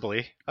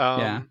 Possibly.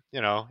 Yeah.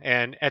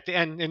 And at the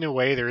end, in a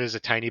way, there is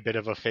a tiny bit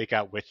of a fake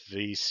out with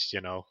these,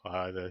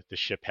 the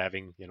ship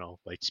having,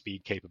 light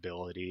speed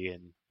capability.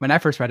 And when I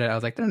first read it, I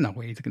was like, there's no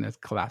way he's going to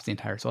collapse the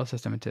entire solar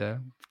system into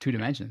 2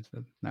 dimensions.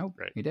 But nope,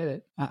 right. He did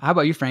it. How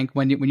about you, Frank?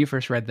 When you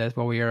first read this,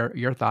 what were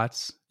your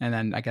thoughts? And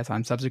then I guess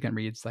on subsequent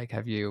reads, like,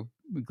 have you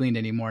gleaned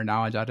any more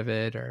knowledge out of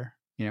it, or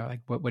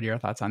what are your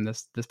thoughts on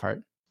this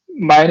part?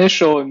 My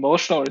initial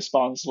emotional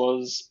response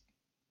was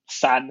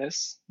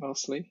sadness,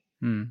 mostly.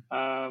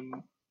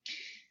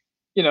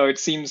 It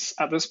seems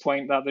at this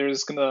point that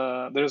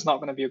there's not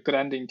gonna be a good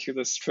ending to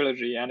this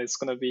trilogy, and it's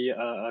gonna be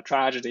a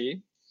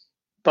tragedy.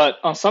 But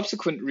on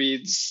subsequent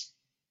reads,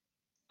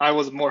 I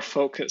was more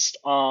focused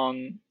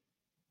on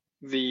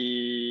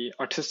the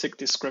artistic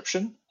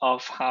description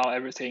of how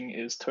everything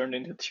is turned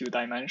into 2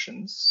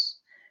 dimensions.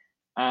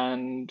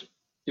 And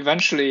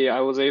eventually I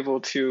was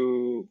able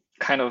to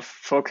kind of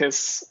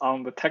focus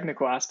on the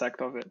technical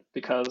aspect of it,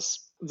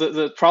 because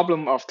the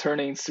problem of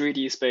turning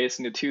 3D space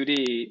into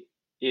 2D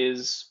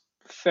is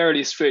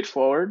fairly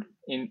straightforward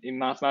in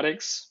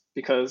mathematics,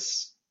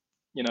 because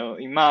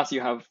in math you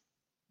have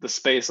the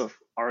space of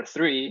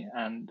R3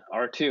 and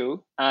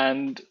R2,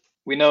 and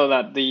we know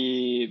that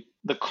the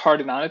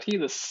cardinality,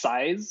 the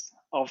size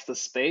of the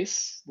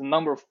space, the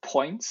number of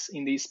points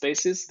in these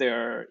spaces,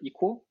 they're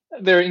equal.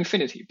 They're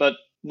infinity, but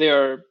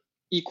they're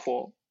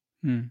equal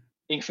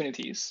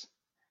infinities.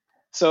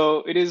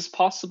 So it is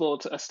possible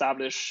to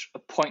establish a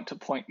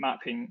point-to-point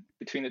mapping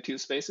between the 2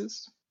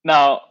 spaces.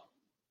 Now,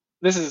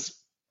 this is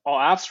all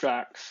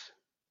abstract,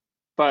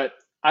 but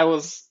I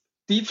was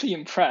deeply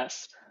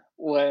impressed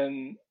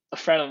when a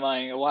friend of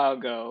mine a while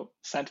ago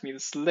sent me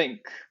this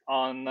link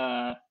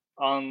on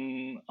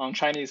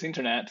Chinese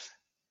internet,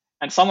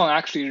 and someone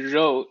actually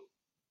wrote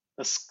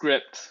a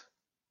script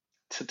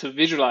to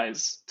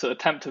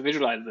attempt to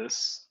visualize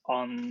this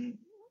on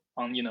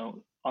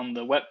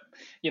the web,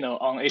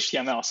 on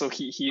HTML. So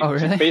he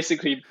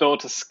basically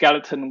built a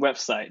skeleton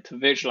website to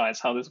visualize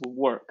how this would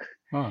work.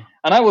 Oh.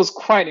 And I was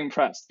quite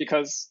impressed,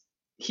 because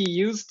he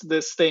used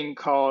this thing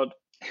called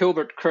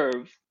Hilbert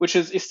curve, which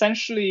is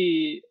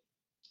essentially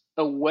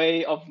a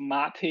way of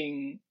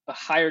mapping a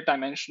higher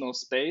dimensional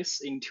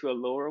space into a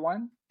lower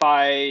one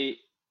by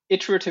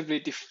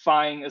iteratively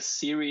defining a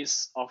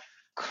series of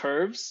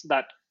curves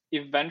that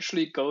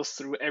eventually goes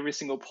through every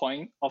single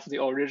point of the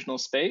original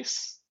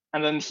space.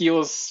 And then he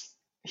was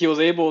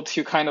able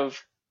to kind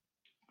of,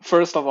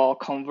 first of all,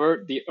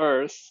 convert the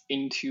Earth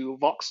into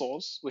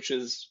voxels, which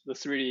is the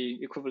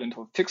 3D equivalent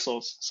of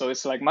pixels. So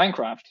it's like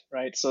Minecraft,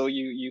 right? So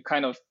you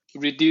kind of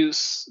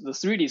reduce the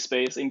 3D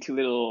space into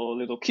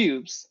little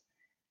cubes,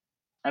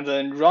 and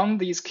then run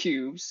these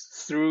cubes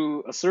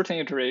through a certain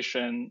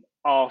iteration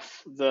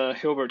of the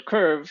Hilbert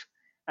curve,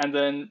 and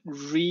then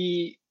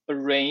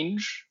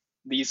rearrange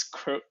these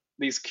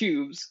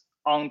cubes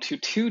onto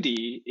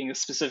 2D in a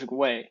specific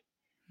way.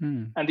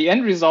 And the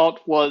end result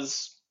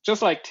was,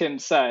 just like Tim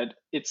said,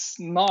 it's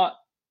not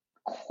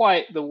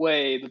quite the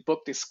way the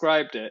book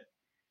described it.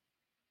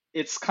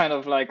 It's kind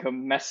of like a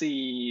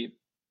messy,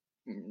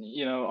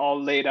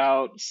 all laid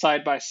out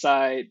side by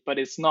side, but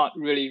it's not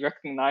really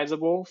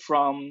recognizable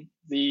from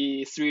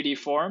the 3D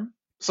form.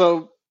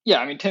 So yeah,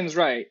 I mean, Tim's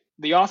right.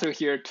 The author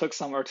here took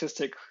some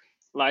artistic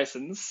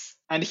license,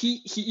 and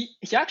he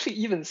actually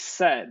even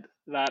said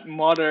that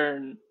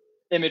modern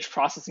image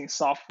processing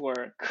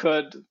software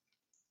could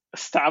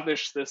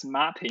establish this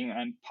mapping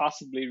and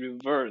possibly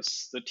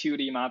reverse the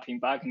 2D mapping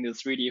back into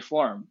 3D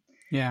form.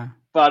 Yeah.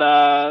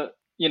 But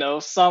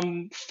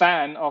some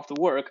fan of the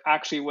work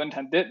actually went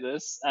and did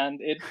this,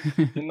 and it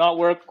did not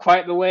work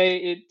quite the way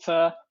it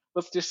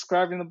was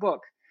described in the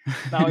book.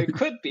 Now, it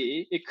could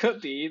be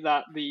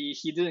that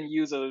he didn't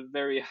use a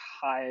very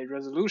high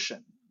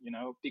resolution,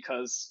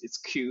 because it's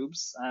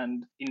cubes,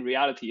 and in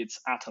reality it's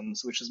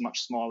atoms, which is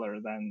much smaller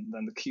than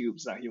the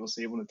cubes that he was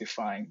able to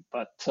define.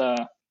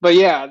 But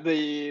yeah,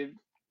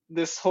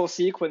 this whole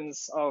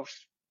sequence of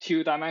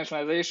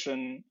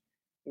 2-dimensionalization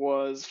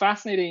was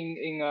fascinating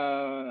in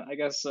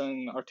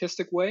an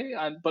artistic way,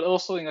 but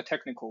also in a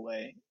technical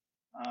way.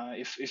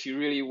 If you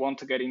really want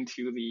to get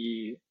into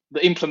the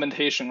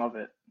implementation of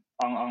it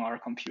on our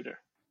computer.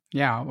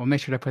 Yeah, we'll make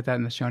sure to put that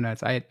in the show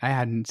notes. I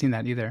hadn't seen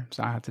that either,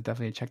 so I'll have to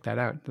definitely check that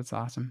out. That's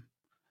awesome.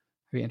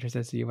 I'd be interested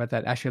to see what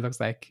that actually looks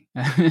like.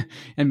 And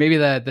maybe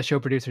the show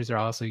producers are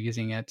also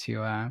using it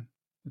to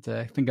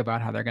think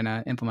about how they're going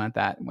to implement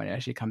that when it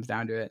actually comes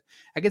down to it.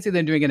 I can see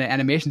them doing it in an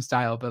animation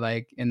style, but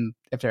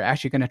if they're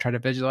actually going to try to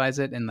visualize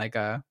it in like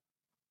a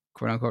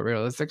quote unquote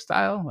realistic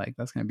style, like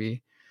that's going to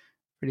be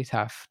pretty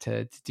tough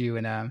to do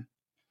in a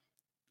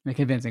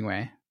convincing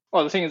way.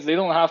 Well, the thing is, they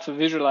don't have to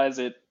visualize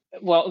it.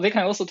 Well, they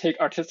can also take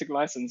artistic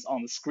license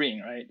on the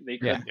screen, right? They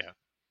could.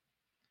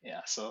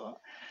 Yeah. So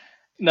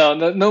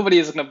nobody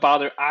is going to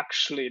bother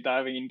actually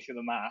diving into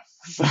the math.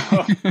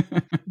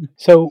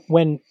 So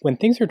when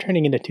things are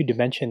turning into 2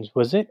 dimensions,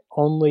 was it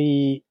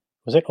only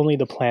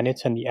the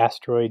planets and the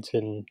asteroids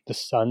and the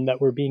sun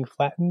that were being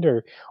flattened,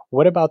 or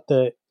what about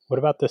the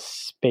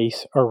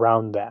space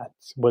around that?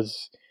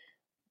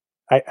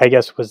 I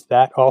guess, was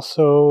that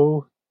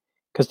also...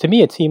 Because to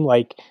me, it seemed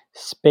like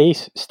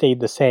space stayed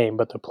the same,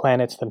 but the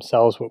planets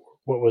themselves,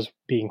 what was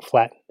being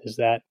flattened?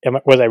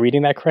 Was I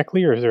reading that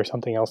correctly, or is there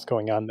something else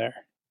going on there?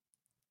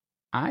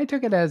 I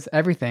took it as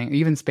everything,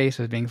 even space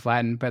was being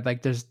flattened, but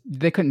like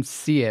they couldn't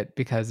see it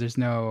because there's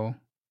no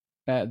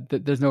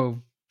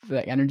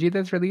like energy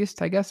that's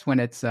released, I guess, when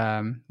it's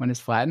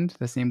flattened,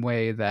 the same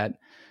way that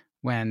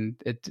when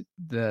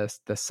the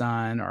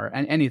sun or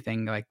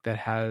anything like that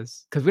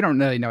has, because we don't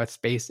really know what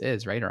space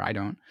is, right? Or I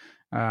don't.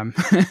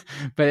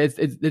 But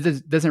it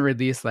just doesn't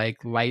release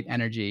like light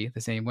energy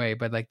the same way,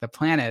 but like the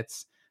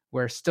planets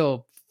were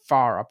still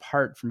far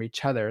apart from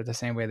each other the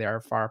same way they are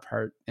far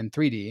apart in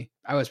 3D.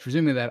 I was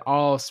presuming that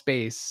all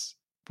space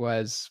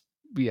was,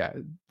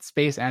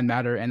 space and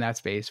matter in that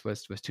space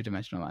was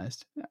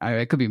two-dimensionalized.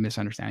 I could be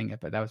misunderstanding it,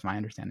 but that was my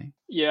understanding.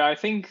 Yeah, I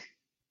think,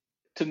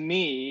 to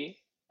me,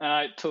 and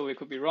I totally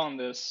could be wrong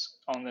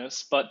on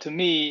this, but to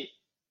me,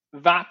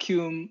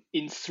 vacuum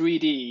in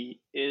 3D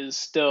is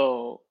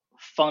still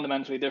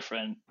fundamentally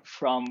different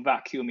from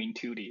vacuum in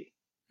 2D.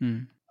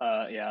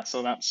 Yeah,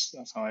 so that's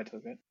how I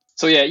took it.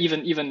 So yeah,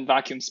 even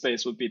vacuum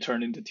space would be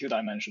turned into 2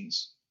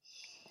 dimensions.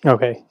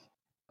 Okay.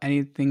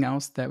 Anything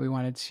else that we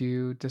wanted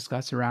to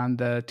discuss around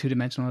the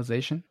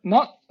two-dimensionalization?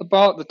 Not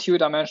about the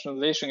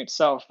two-dimensionalization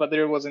itself, but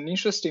there was an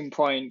interesting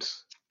point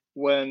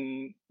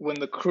when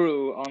the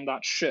crew on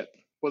that ship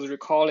was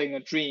recalling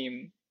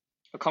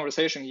a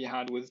conversation he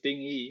had with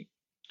Ding Yi.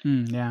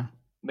 Yeah.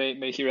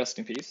 May he rest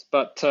in peace.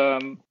 But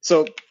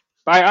so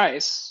by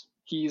ice,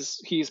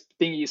 he's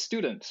Ding Yi's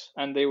student,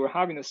 and they were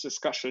having this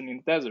discussion in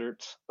the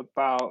desert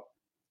about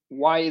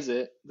why is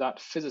it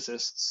that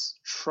physicists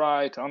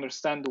try to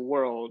understand the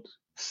world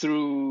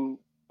through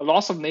a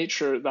loss of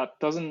nature that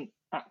doesn't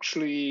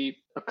actually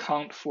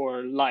account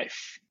for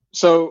life.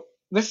 So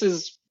this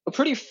is a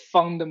pretty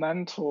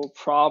fundamental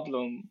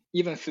problem,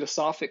 even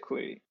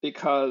philosophically,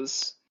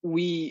 because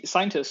we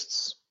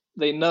scientists,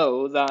 they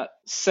know that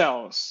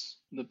cells,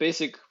 the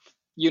basic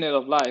unit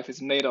of life,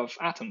 is made of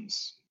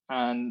atoms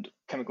and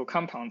chemical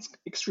compounds,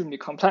 extremely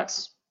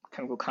complex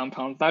chemical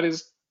compounds, that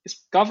is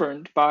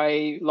governed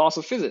by laws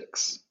of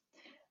physics.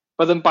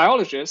 But then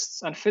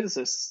biologists and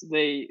physicists,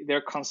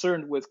 they're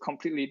concerned with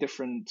completely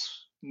different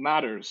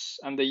matters,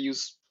 and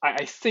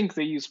I think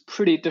they use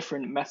pretty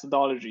different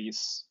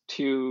methodologies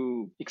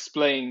to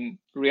explain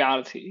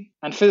reality.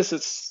 And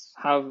physicists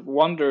have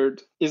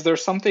wondered, is there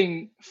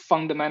something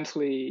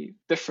fundamentally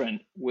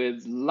different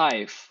with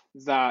life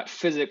that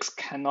physics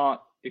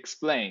cannot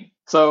explain?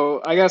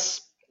 So I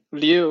guess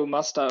Liu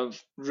must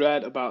have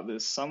read about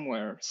this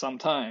somewhere,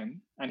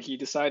 sometime, and he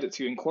decided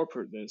to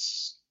incorporate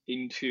this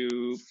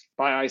into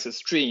By Ice's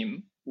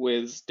dream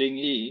with Ding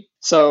Yi.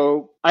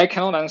 So I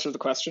cannot answer the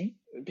question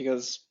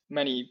because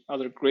many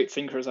other great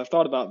thinkers have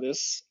thought about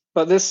this.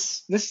 But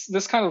this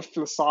kind of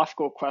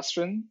philosophical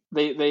question,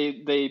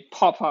 they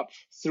pop up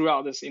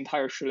throughout this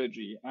entire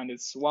trilogy, and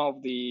it's one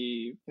of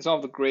the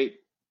great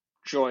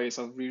joys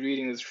of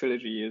rereading this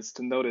trilogy is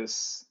to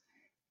notice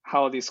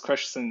how these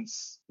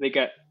questions, they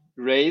get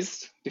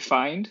raised,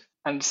 defined,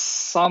 and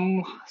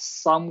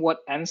somewhat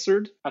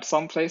answered at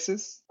some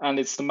places. And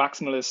it's the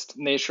maximalist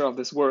nature of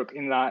this work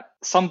in that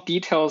some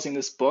details in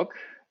this book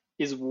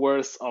is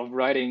worth of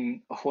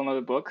writing a whole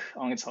other book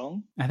on its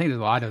own. I think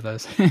there's a lot of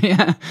those.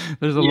 Yeah,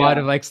 there's a lot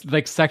of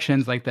like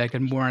sections like that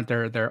could warrant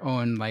their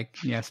own like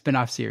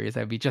spin-off series that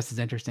would be just as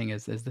interesting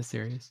as the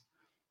series.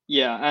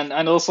 Yeah,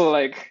 and also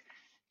like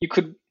you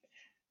could,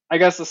 I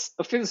guess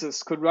a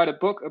physicist could write a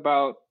book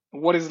about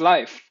what is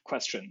life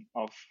question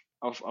of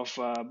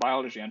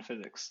biology and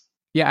physics.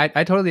 Yeah,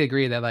 I totally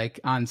agree that like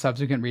on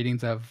subsequent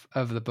readings of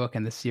the book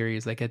and the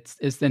series, like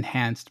it's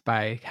enhanced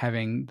by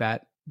having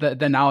that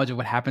the knowledge of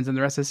what happens in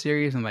the rest of the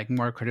series and like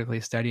more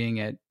critically studying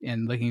it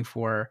and looking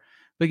for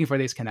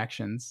these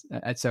connections.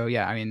 So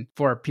yeah, I mean,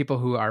 for people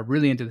who are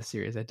really into the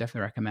series, I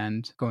definitely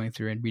recommend going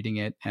through and reading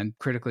it and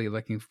critically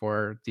looking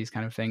for these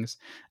kind of things.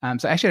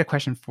 So I actually had a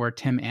question for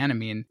Tim and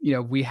Amin.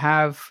 We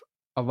have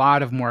a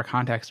lot of more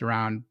context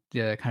around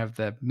the kind of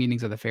the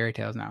meanings of the fairy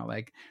tales now,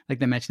 like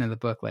they mentioned in the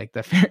book, like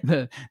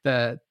the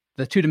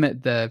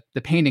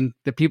painting,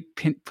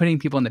 putting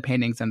people in the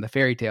paintings and the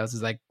fairy tales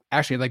is like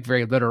actually like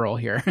very literal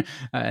here.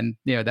 And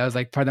that was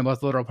like probably the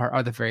most literal part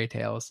of the fairy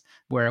tales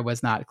where it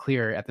was not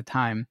clear at the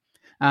time.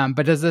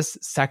 But does this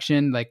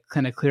section like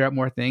kind of clear up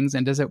more things,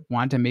 and does it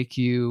want to make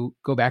you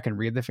go back and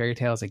read the fairy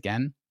tales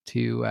again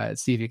to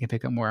see if you can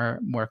pick up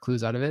more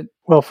clues out of it?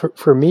 Well,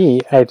 for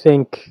me, I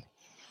think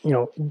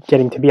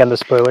getting to be on the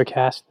spoiler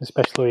cast,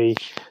 especially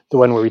the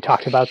one where we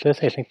talked about this,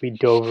 I think we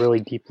dove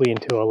really deeply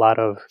into a lot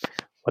of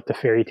what the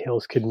fairy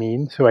tales could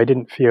mean. So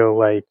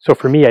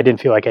for me, I didn't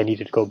feel like I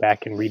needed to go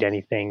back and read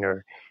anything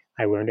or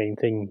I learned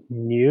anything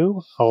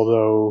new.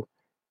 Although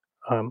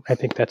I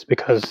think that's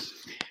because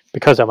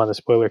I'm on the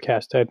spoiler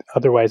cast.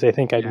 Otherwise, I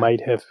think I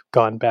might have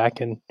gone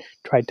back and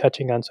tried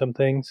touching on some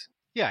things.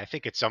 Yeah, I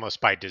think it's almost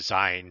by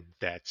design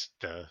that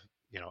the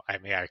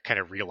I kind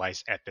of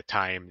realized at the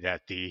time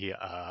that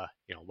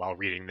while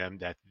reading them,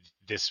 that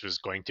this was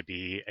going to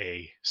be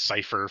a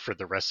cipher for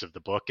the rest of the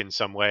book in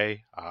some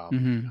way. I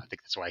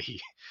think that's why he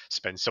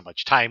spends so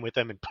much time with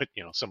them and put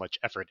so much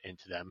effort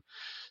into them.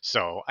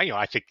 So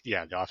I think the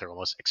author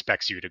almost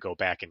expects you to go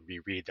back and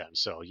reread them.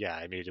 So yeah,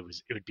 I mean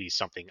it would be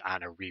something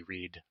on a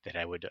reread that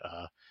I would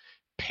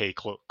pay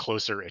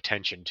closer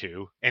attention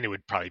to, and it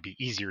would probably be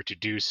easier to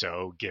do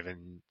so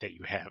given that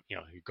you're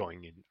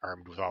going in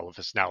armed with all of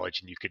this knowledge,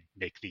 and you could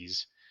make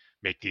these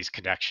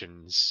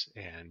connections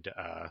and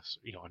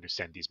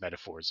understand these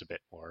metaphors a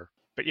bit more.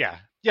 But yeah,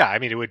 I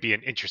mean it would be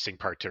an interesting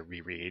part to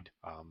reread.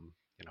 I'm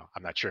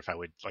not sure if I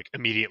would like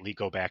immediately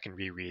go back and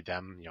reread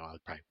them.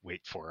 I'd probably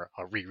wait for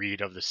a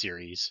reread of the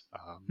series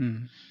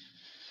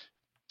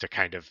to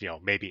kind of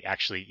maybe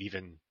actually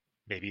even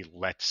maybe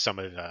let some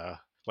of the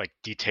like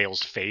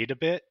details fade a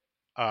bit,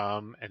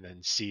 and then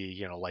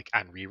see like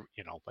on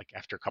like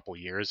after a couple of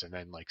years, and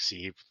then like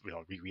see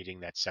rereading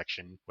that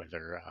section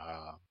whether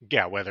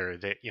whether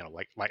they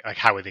like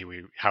how they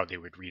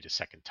would read a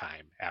second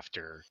time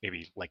after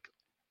maybe like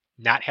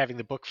not having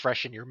the book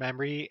fresh in your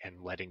memory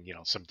and letting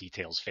some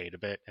details fade a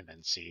bit, and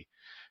then see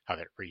how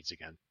that reads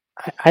again.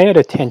 I had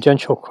a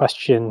tangential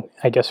question,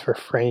 I guess, for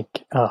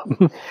Frank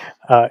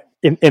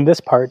in this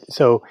part.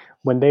 So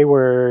when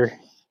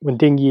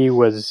Ding Yi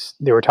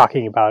they were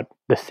talking about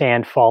the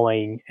sand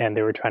falling and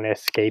they were trying to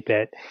escape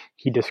it,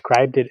 he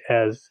described it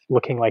as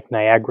looking like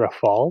Niagara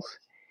Falls.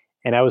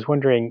 And I was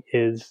wondering,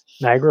 is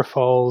Niagara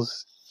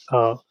Falls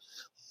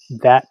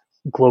that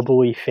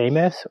globally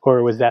famous,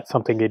 or was that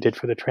something they did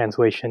for the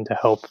translation to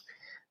help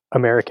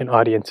American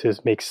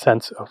audiences make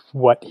sense of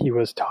what he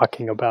was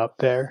talking about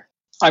there?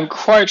 I'm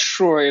quite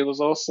sure it was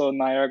also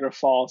Niagara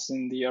Falls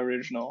in the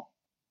original.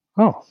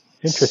 Oh,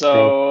 interesting.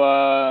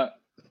 So,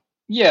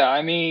 yeah,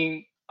 I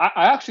mean,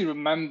 I actually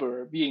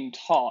remember being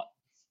taught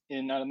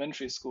in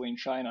elementary school in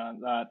China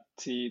that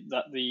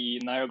the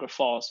Niagara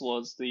Falls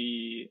was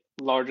the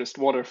largest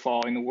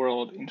waterfall in the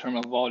world in terms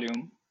of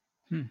volume.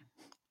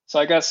 So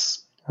I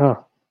guess,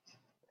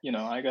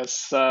 I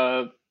guess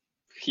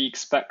he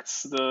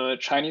expects the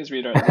Chinese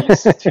reader at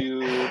least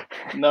to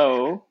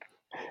know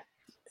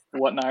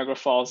what Niagara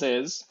Falls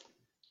is.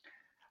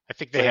 I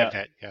think they have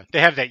that. Yeah,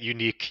 they have that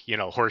unique,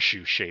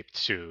 horseshoe shape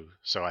too.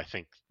 So I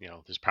think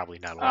there's probably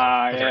not a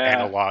lot of other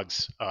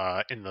analogs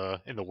in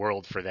the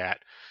world for that.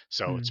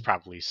 So it's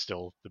probably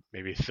still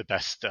maybe the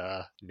best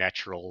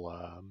natural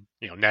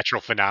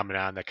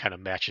phenomenon that kind of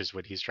matches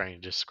what he's trying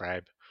to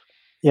describe.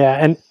 Yeah,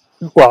 and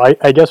well,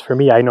 I guess for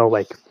me, I know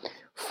like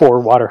 4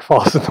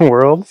 waterfalls in the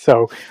world,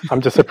 so I'm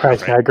just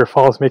surprised right. Niagara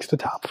Falls makes the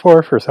top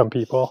 4 for some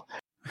people.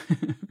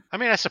 I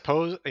mean, I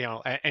suppose,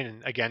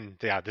 and again,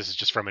 this is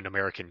just from an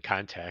American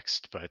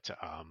context, but,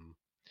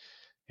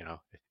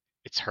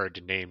 it's hard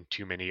to name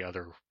too many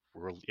other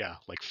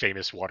like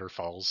famous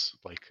waterfalls.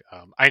 Like,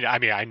 I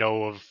mean, I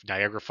know of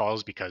Niagara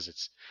Falls because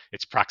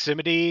its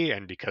proximity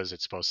and because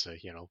it's supposed to,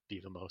 be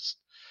the most,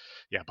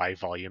 by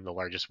volume, the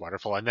largest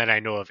waterfall. And then I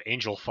know of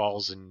Angel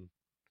Falls in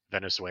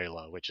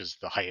Venezuela, which is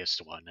the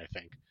highest one, I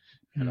think,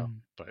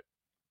 but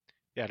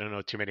I don't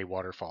know too many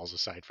waterfalls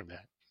aside from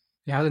that.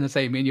 Yeah, I was going to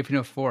say, if you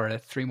know 4,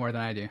 that's 3 more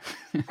than I do.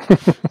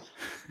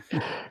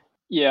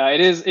 Yeah, it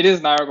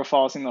is Niagara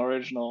Falls in the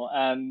original.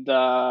 And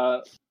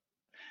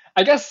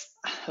I guess,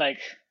 like,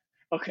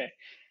 okay.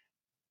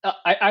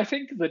 I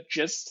think the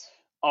gist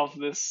of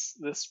this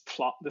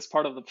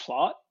part of the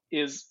plot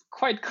is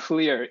quite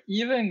clear,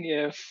 even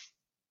if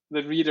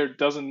the reader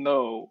doesn't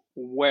know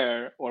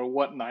where or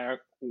what Niagara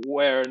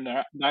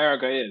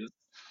is.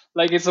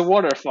 Like, it's a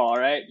waterfall,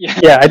 right?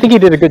 Yeah, I think he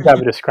did a good job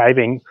of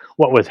describing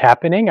what was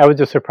happening. I was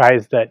just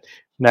surprised that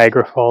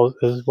Niagara Falls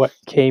is what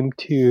came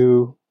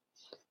to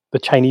the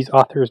Chinese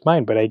author's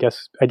mind, but I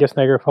guess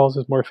Niagara Falls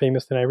is more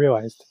famous than I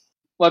realized.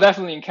 Well,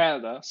 definitely in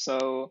Canada,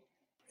 so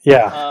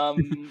yeah,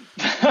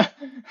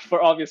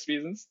 for obvious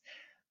reasons.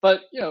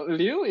 But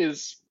Liu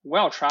is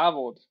well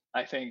traveled,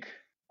 I think.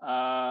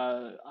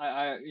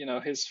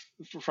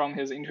 From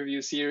his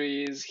interview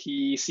series,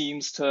 he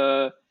seems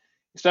to,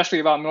 especially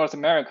about North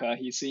America,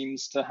 he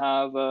seems to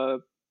have a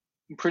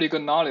pretty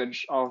good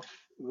knowledge of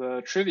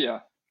the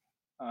trivia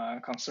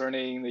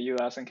concerning the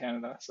U.S. and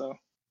Canada. So.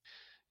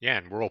 Yeah,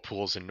 and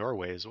whirlpools in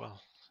Norway as well.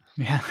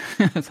 Yeah,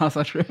 that's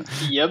also true.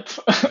 Yep.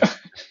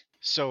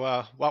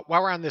 So while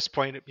we're on this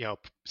point,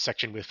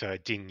 section with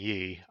Ding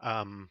Yi,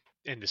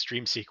 in the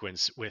stream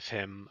sequence with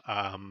him,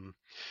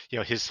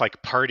 his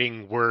like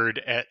parting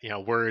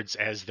words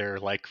as they're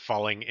like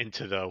falling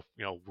into the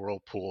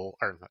whirlpool,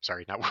 or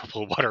sorry, not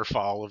whirlpool,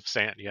 waterfall of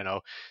sand,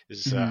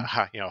 is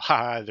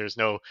there's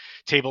no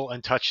table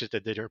untouched at the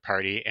dinner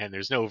party, and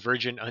there's no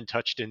virgin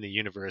untouched in the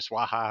universe.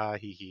 Waha,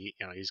 he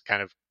he's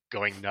kind of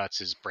going nuts.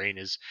 His brain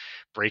is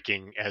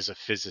breaking as a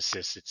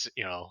physicist. It's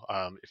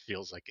it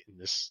feels like in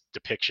this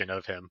depiction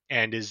of him.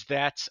 And is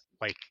that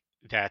like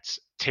that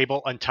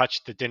table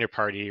untouched the dinner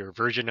party or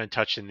virgin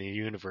untouched in the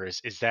universe,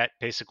 is that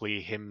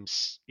basically him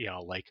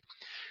like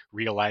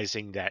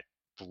realizing that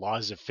the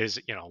laws of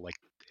physics, like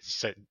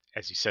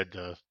as you said,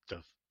 the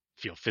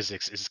field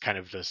physics is kind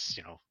of this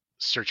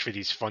search for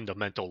these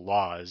fundamental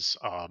laws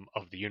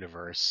of the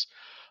universe.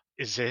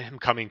 Is it him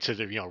coming to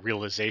the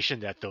realization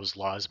that those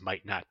laws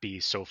might not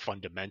be so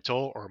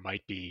fundamental or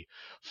might be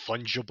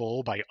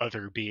fungible by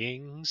other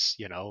beings?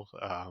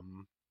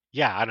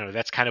 Yeah, I don't know.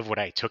 That's kind of what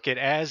I took it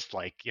as.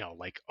 Like,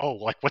 oh,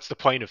 like what's the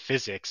point of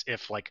physics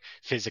if like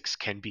physics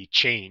can be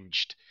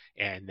changed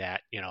and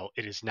that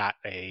it is not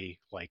a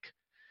like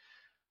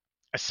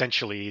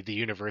essentially the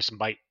universe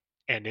might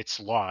and its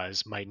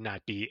laws might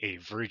not be a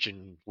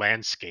virgin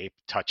landscape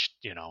touched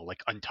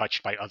like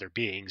untouched by other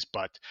beings,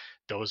 but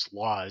those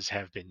laws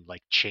have been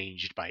like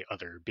changed by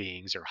other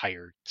beings or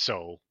higher.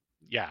 So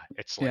yeah,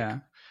 it's like, Yeah.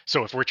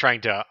 so if we're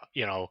trying to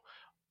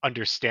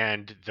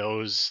understand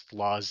those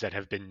laws that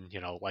have been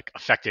like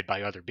affected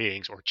by other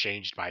beings or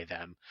changed by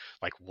them,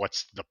 like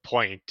what's the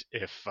point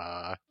if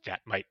that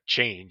might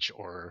change,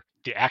 or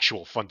the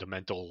actual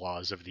fundamental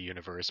laws of the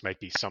universe might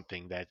be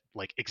something that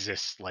like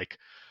exists like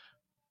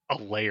a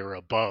layer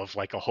above,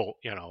 like a whole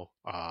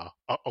a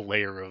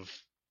layer of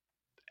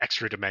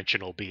extra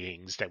dimensional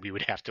beings that we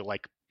would have to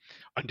like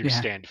Yeah.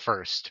 understand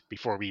first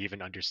before we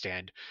even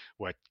understand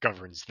what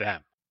governs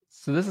them.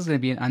 So this is going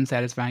to be an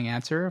unsatisfying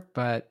answer,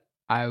 but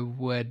I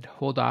would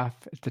hold off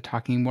to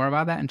talking more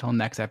about that until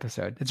next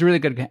episode. It's a really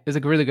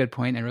good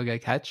point and a really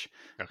good catch.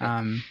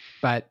 Okay.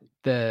 But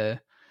there's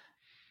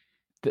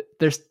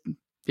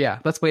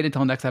let's wait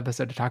until next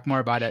episode to talk more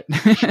about it.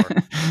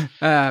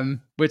 Sure.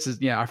 Which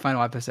is our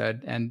final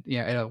episode, and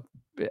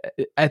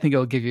I think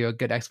it'll give you a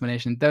good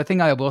explanation. The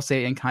thing I will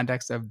say in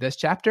context of this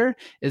chapter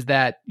is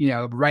that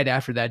right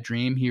after that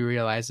dream, he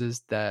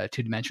realizes the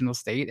two-dimensional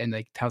state and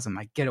like tells him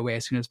like get away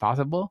as soon as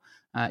possible.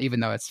 Even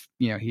though it's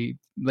he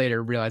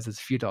later realizes it's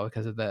futile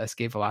because of the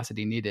escape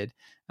velocity needed,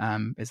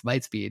 is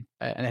light speed,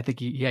 and I think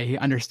he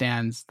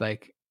understands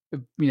like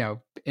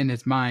in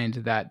his mind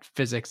that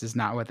physics is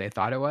not what they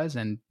thought it was,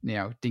 and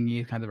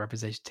Dingy kind of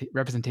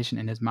representation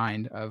in his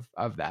mind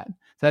of that.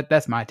 So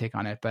that's my take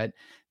on it, but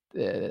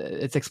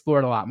it's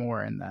explored a lot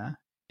more in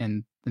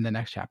the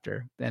next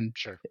chapter, and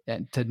Sure.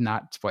 to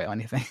not spoil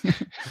anything.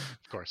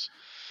 Of course.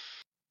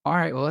 All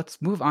right, well,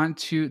 let's move on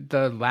to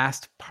the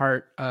last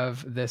part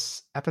of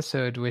this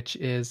episode, which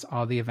is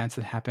all the events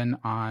that happen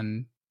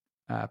on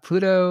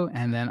Pluto,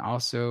 and then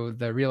also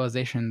the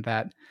realization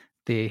that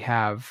they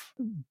have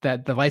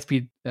that the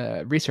lightspeed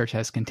research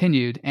has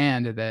continued,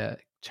 and the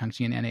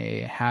Changqi and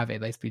NAA have a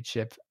lightspeed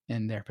ship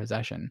in their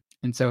possession.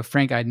 And so,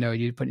 Frank, I know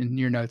you put in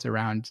your notes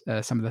around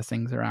some of the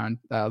things around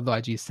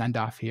Luoji's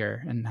send-off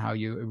here and how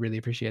you really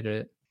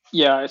appreciated it.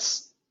 Yeah,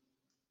 it's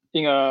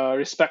in a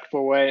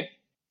respectful way.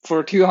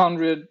 For a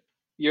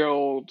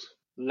 200-year-old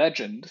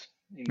legend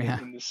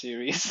in the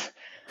series,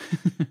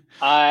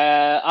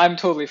 I'm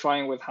totally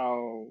fine with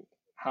how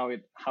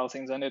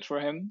things ended for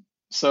him.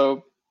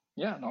 So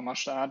yeah, not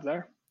much to add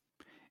there.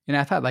 And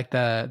I thought like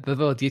the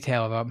little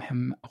detail about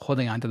him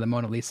holding onto the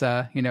Mona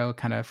Lisa,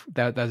 kind of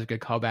that was a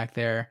good callback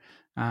there.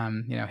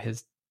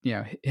 His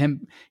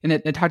him, and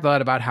it talked a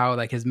lot about how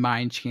like his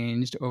mind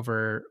changed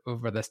over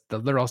the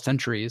literal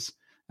centuries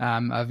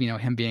of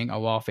him being a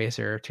wall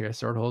facer to a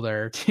sword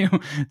holder to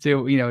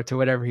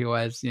whatever he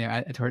was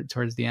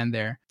towards the end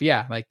there. But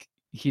yeah, like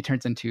he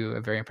turns into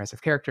a very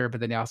impressive character,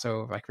 but then he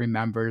also like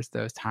remembers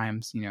those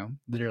times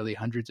literally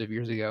hundreds of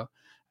years ago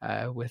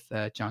with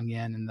Zhang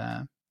Yan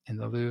in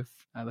the Louvre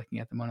looking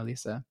at the Mona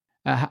Lisa.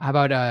 How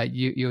about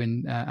you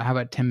and how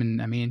about Tim and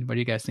Amin? What do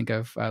you guys think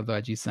of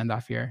Luoji's send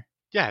off here?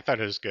 Yeah, I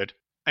thought it was good.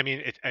 I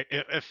mean,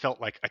 it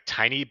felt like a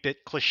tiny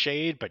bit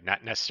cliched, but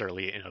not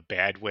necessarily in a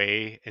bad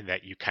way. In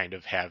that you kind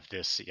of have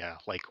this,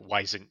 like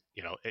why isn't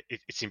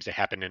it seems to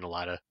happen in a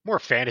lot of more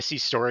fantasy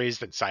stories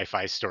than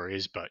sci-fi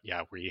stories, but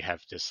yeah, where you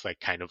have this like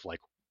kind of like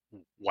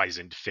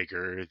wizened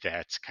figure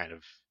that's kind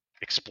of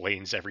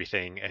explains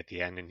everything at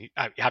the end, and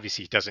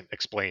obviously he doesn't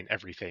explain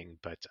everything,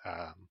 but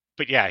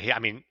yeah, I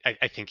mean,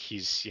 I think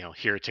he's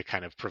here to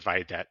kind of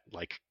provide that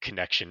like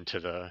connection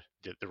to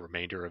the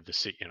remainder of the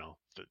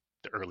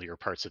the earlier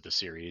parts of the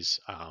series.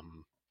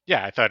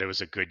 Yeah, I thought it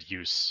was a good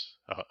use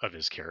of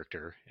his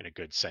character and a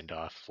good send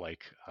off,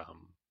 like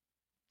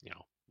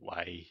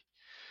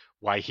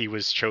why he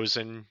was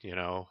chosen.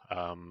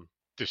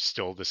 There's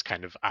still this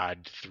kind of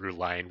odd through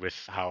line with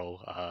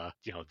how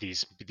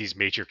these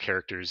major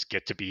characters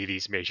get to be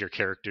these major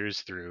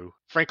characters through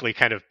frankly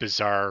kind of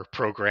bizarre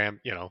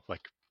program,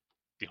 like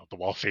the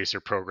wall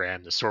facer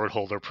program, the sword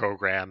holder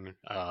program.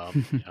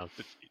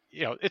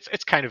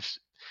 It's kind of,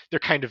 they're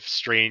kind of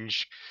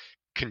strange,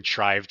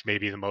 contrived,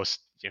 maybe the most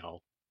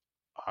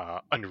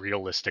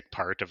unrealistic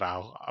part of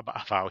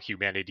how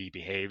humanity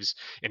behaves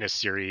in a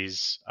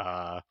series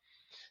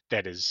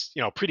that is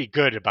pretty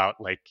good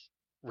about like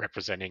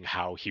representing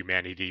how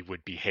humanity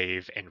would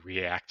behave and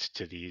react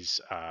to these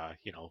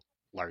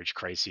large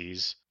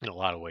crises in a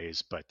lot of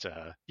ways. But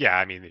yeah,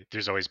 I mean,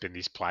 there's always been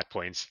these plot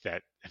points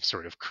that have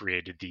sort of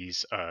created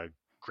these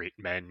great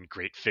men,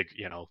 great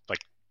figure,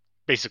 like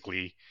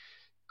basically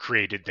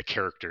created the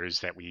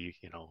characters that we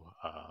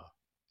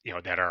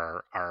that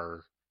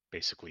are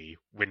basically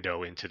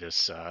window into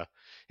this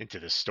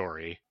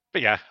story.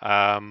 But yeah,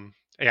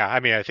 Yeah, I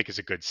mean, I think it's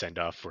a good send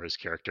off for his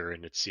character,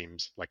 and it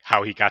seems like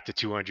how he got to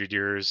 200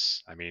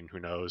 years. I mean, who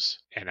knows?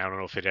 And I don't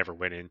know if it ever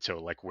went into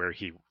like where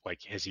he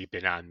like has he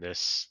been on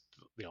this,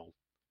 you know,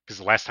 because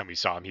the last time we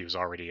saw him, he was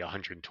already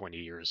 120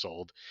 years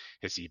old.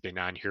 Has he been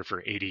on here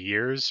for 80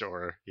 years,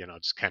 or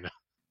just kind of?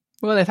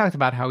 Well, they talked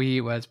about how he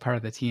was part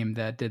of the team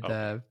that did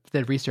Okay,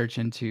 the research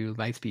into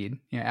Lightspeed.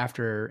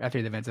 After the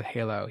events of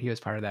Halo, he was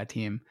part of that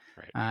team.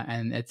 right.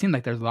 And it seemed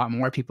like there's a lot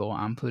more people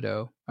on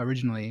Pluto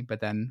originally,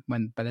 but then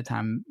by the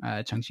time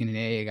Changqing and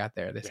AA got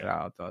there, they said,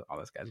 Yeah, "Oh, all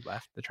those guys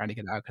left. They're trying to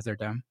get out because they're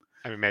dumb."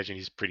 I imagine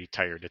he's pretty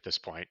tired at this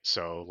point.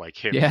 So like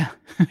him, Yeah,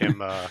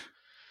 him,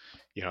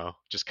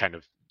 just kind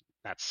of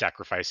not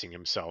sacrificing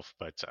himself,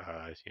 but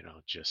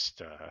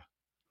just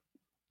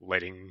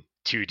letting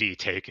 2D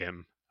take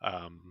him,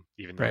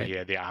 even though he right.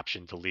 had the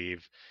option to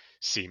leave,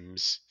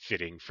 seems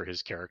fitting for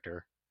his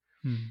character.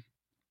 Hmm.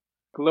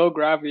 Low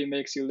gravity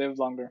makes you live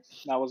longer.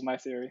 That was my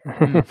theory.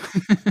 Hmm.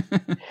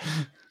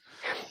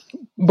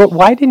 But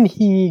why didn't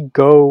he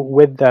go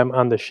with them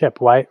on the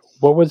ship? Why?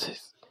 What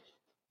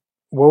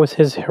was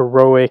his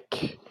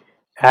heroic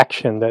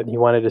action that he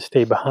wanted to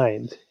stay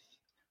behind?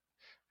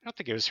 I don't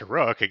think it was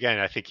heroic. Again,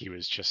 I think he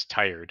was just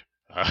tired.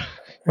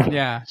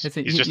 Yeah,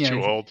 He's just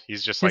too old.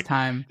 He's just his like,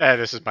 time.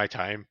 this is my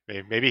time.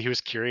 Maybe he was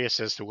curious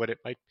as to what it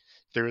might.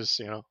 There was,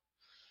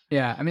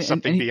 Yeah, I mean,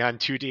 something and he, beyond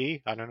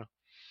 2D. I don't know.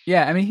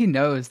 yeah, I mean, he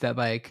knows that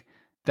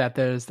that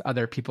there's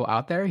other people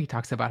out there. He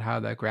talks about how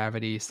the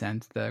gravity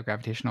sent the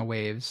gravitational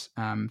waves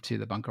to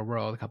the bunker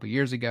world a couple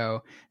years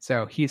ago.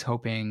 So he's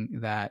hoping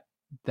that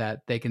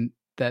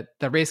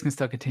the race can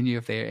still continue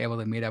if they're able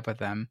to meet up with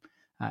them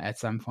at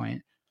some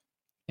point.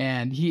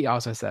 And he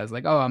also says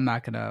like, "Oh,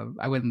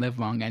 I wouldn't live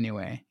long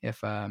anyway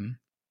if I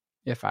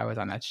was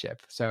on that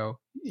ship." So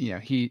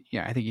I think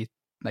he,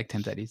 like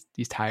Tim said,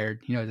 he's tired.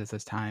 He knows it's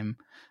his time,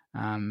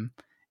 um,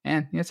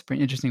 and it's a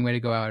pretty interesting way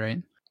to go out,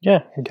 right?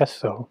 Yeah, I guess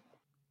so.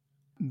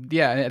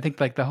 Yeah, I think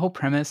like the whole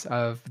premise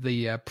of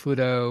the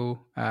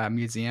Pluto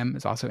museum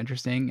is also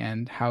interesting,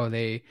 and how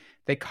they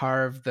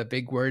carve the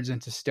big words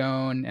into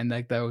stone, and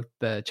like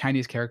the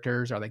Chinese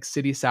characters are like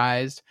city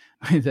sized.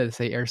 They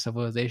say air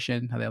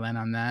civilization, how they land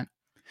on that.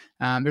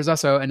 There's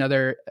also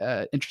another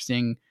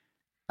interesting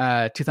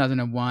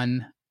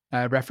 2001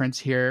 reference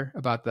here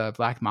about the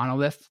black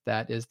monolith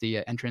that is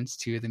the entrance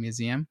to the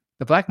museum.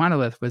 The black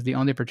monolith was the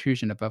only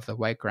protrusion above the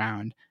white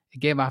ground. It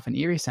gave off an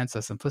eerie sense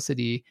of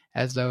simplicity,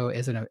 as though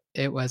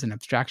it was an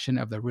abstraction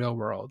of the real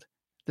world.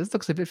 This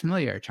looks a bit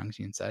familiar,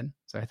 Changqing said.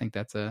 So I think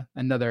that's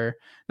another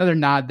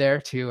nod there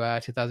to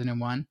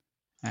 2001.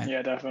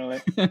 Yeah,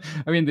 definitely.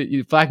 I mean,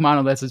 the black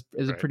monolith is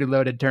a Right. pretty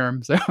loaded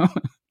term, so.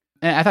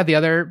 And I thought the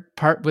other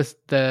part with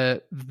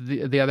the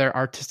other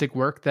artistic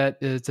work that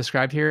is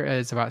described here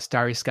is about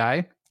Starry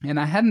Sky. And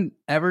I hadn't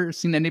ever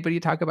seen anybody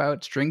talk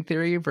about string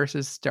theory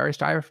versus Starry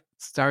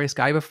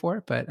Sky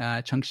before, but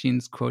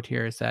Changqing's quote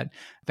here is that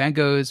Van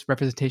Gogh's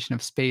representation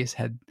of space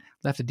had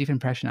left a deep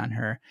impression on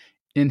her.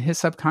 In his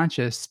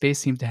subconscious, space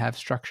seemed to have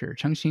structure.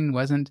 Changqing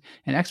wasn't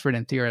an expert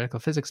in theoretical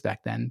physics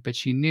back then, but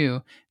she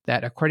knew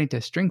that according to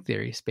string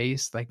theory,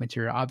 space, like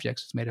material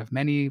objects, was made of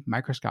many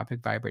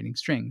microscopic vibrating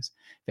strings.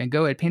 Van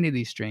Gogh had painted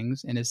these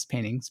strings in his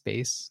painting.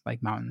 Space,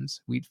 like mountains,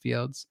 wheat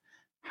fields,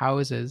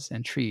 houses,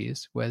 and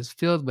trees, was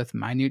filled with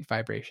minute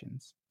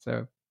vibrations.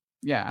 So,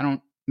 yeah, I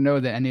don't know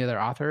that any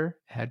other author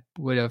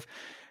would have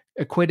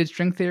equated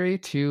string theory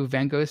to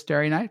Van Gogh's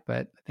Starry Night,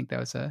 but I think that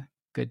was a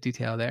good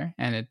detail there.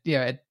 And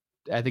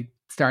I think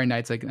Starry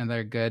Night's like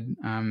another good.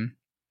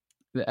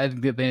 I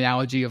think the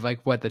analogy of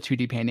like what the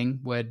 2D painting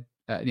would,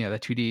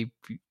 the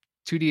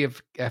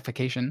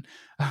 2D-ification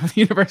of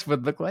the universe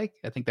would look like.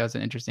 I think that was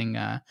an interesting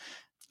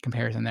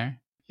comparison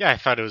there. Yeah, I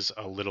thought it was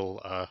a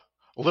little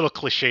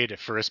cliched at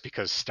first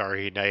because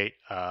Starry Night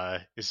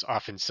is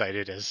often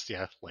cited as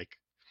like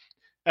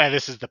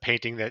this is the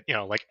painting that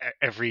like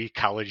every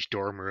college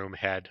dorm room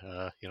had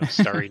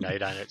Starry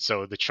Night on it.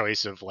 So the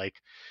choice of like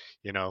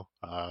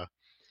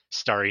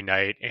Starry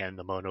Night and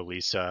the Mona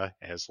Lisa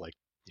as like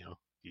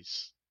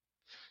these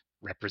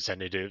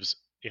representatives,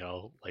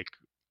 like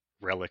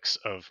relics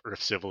of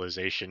Earth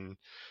civilization,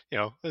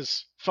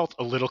 has felt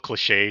a little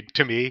cliched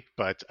to me,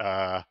 but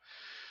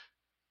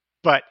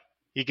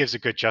he gives a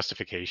good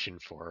justification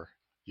for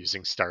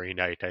using Starry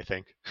Night, I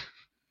think.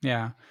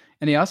 Yeah,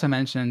 and he also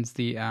mentions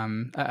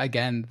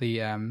again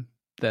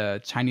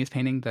the Chinese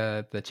painting,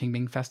 the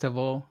Qingming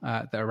Festival,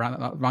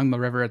 along the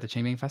river at the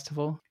Qingming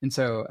Festival. And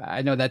so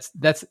I know that's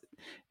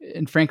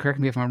and Frank, correct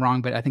me if I'm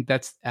wrong, but I think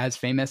that's as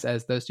famous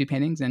as those two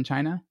paintings in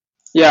China.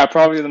 Yeah,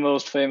 probably the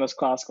most famous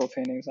classical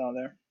paintings out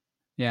there.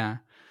 Yeah,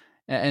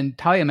 and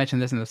Talia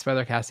mentioned this in the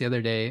spoiler cast the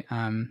other day,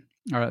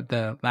 or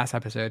the last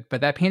episode.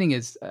 But that painting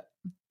is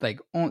they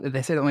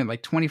said only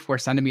like 24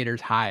 centimeters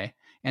high,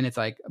 and it's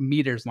like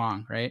meters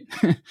long, right?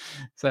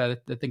 So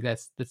I think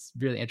that's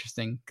really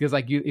interesting because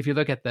like if you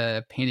look at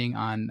the painting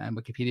on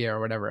Wikipedia or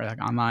whatever, like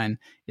online,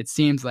 it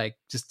seems like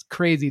just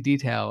crazy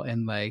detail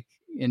and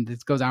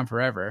this goes on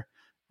forever.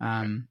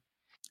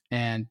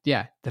 And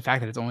yeah, the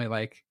fact that it's only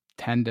like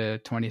 10 to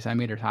 20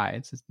 centimeters high,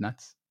 it's just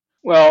nuts.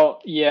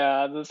 Well,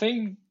 yeah, the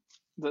thing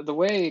the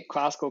way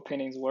classical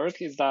paintings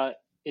work is that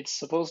it's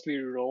supposed to be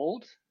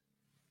rolled,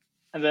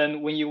 and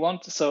then when you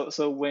want to,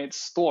 so when it's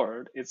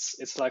stored,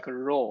 it's like a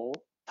roll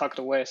tucked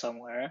away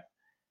somewhere.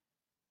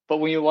 But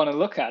when you want to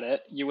look at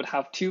it, you would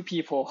have two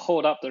people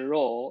hold up the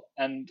roll,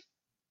 and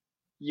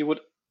you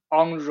would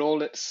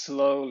unroll it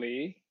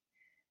slowly.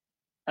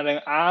 And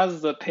then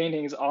as the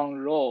painting is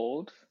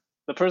unrolled,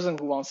 the person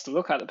who wants to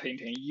look at the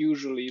painting,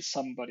 usually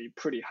somebody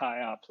pretty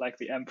high up, like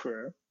the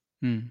emperor,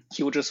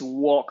 he would just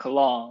walk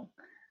along,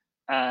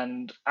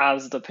 and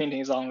as the painting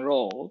is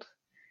unrolled,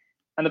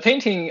 and the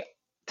painting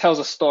tells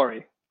a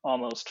story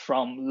almost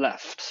from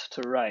left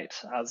to right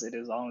as it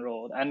is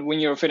unrolled. And when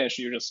you're finished,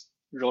 you just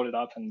roll it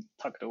up and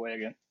tuck it away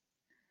again.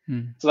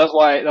 So that's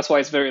why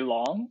it's very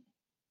long,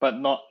 but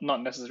not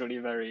necessarily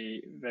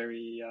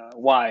very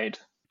wide.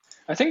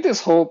 I think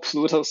this whole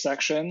Pluto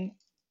section,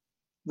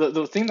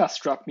 the thing that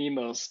struck me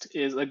most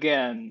is,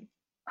 again,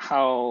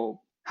 how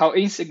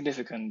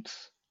insignificant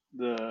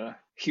the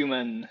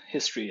human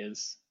history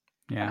is,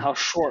 and how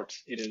short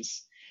it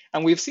is.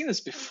 And we've seen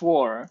this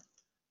before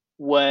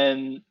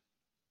when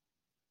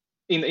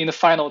in the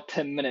final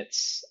 10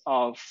 minutes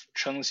of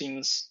Cheng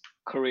Xin's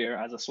career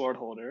as a sword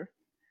holder,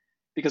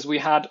 because we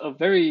had a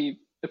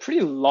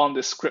pretty long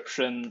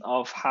description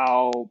of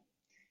how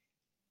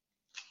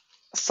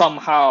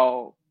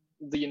somehow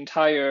the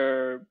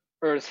entire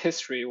Earth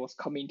history was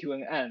coming to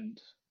an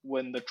end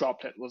when the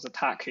droplet was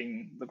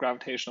attacking the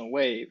gravitational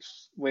wave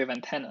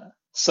antenna.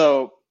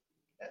 So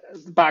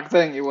back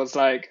then it was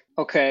like,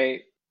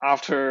 okay,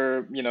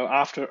 after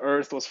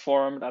Earth was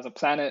formed as a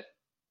planet,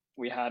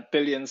 we had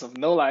billions of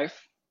no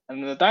life,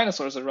 and then the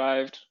dinosaurs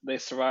arrived. They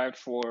survived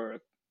for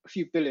a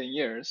few billion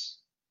years,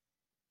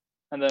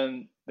 and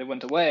then they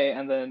went away,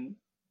 and then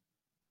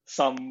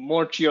some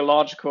more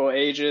geological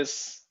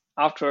ages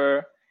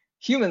after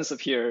humans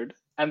appeared,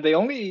 and they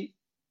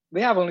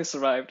have only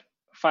survived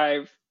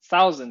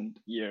 5,000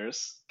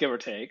 years, give or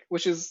take,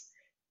 which is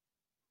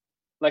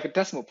like a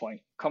decimal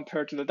point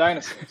compared to the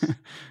dinosaurs.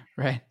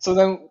 Right. So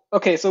then,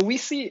 okay, so we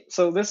see,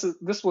 so this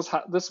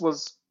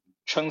was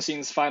Cheng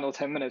Xin's final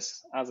 10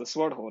 minutes as a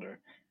sword holder,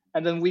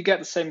 and then we get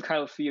the same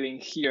kind of feeling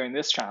here in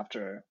this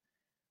chapter.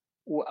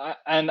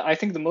 And I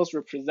think the most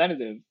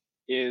representative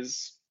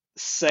is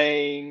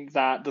saying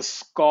that the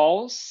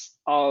skulls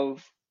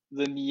of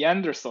the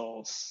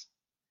Neanderthals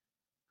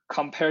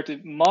compared to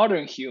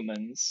modern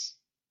humans,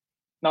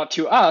 now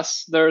to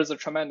us, there is a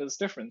tremendous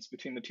difference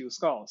between the two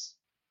skulls.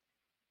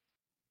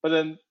 But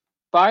then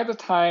by the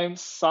time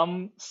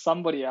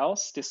somebody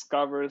else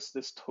discovers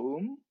this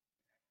tomb,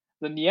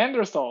 the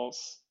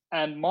Neanderthals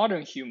and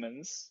modern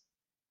humans,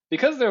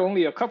 because they're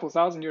only a couple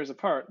thousand years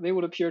apart, they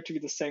would appear to be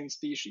the same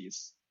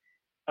species.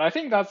 And I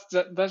think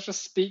that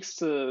just speaks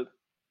to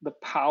the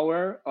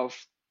power of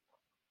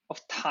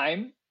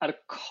time at a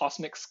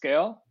cosmic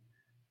scale,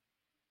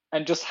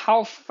 and just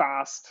how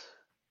fast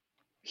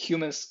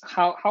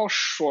how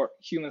short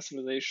human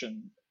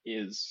civilization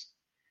is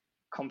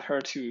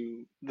compared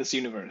to this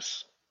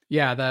universe.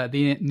 Yeah,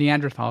 the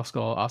Neanderthal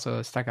skull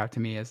also stuck out to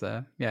me as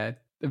a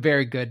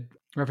very good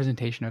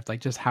representation of like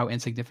just how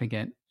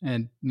insignificant,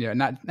 and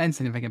not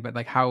insignificant, but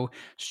like how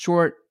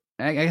short.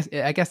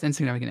 I guess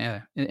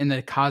insignificant in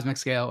the cosmic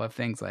scale of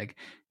things. Like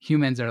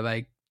humans are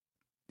like,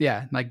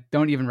 like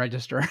don't even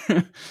register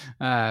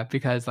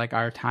because like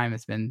our time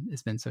has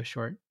been so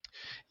short.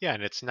 Yeah,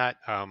 and it's not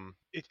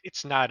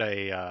it's not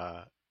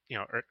a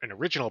an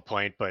original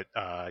point, but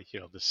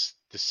this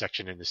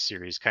section in this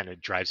series kind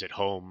of drives it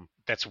home.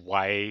 That's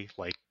why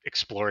like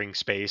exploring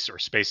space or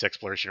space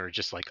exploration, or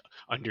just like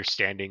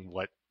understanding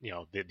what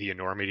the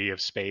enormity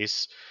of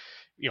space,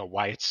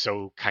 why it's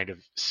so kind of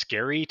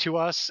scary to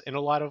us in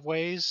a lot of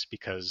ways,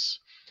 because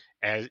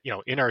as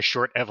in our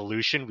short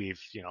evolution,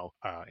 we've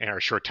in our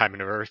short time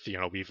on Earth,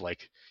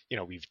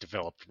 we've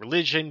developed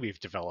religion, we've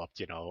developed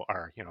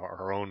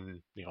our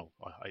own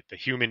like the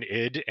human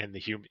id, and the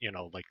human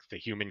like the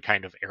human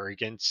kind of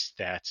arrogance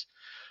that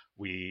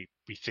we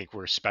think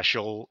we're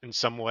special in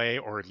some way,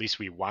 or at least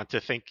we want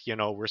to think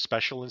we're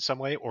special in some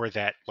way, or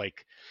that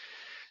like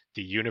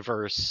the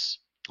universe,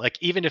 like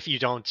even if you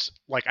don't,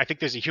 like I think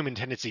there's a human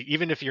tendency,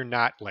 even if you're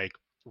not like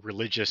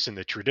religious in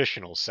the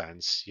traditional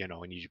sense,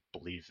 and you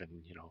believe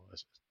in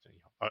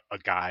a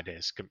god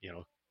as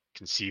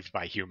conceived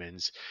by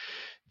humans,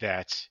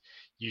 that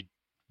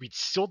we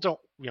still don't,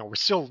 we're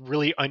still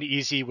really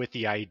uneasy with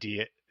the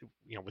idea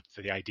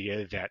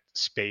that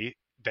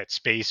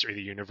space or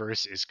the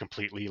universe is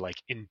completely like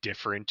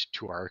indifferent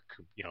to our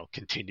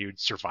continued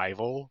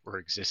survival or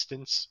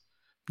existence.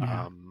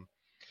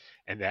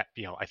 And that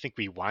I think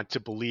we want to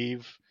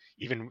believe,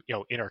 even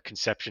in our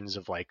conceptions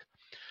of like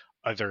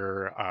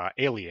other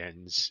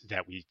aliens,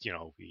 that we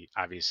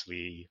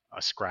obviously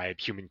ascribe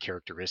human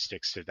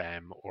characteristics to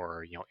them,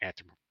 or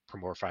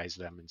anthropomorphize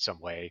them in some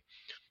way,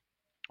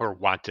 or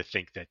want to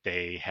think that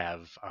they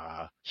have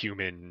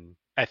human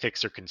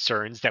ethics or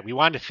concerns, that we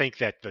want to think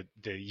that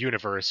the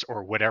universe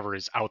or whatever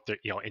is out there,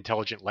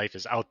 intelligent life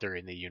is out there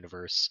in the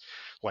universe,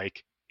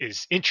 like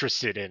is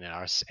interested in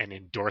us and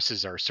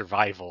endorses our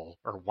survival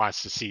or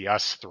wants to see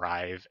us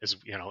thrive, as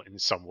in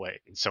some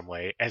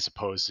way, as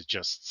opposed to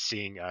just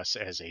seeing us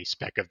as a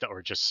speck of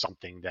or just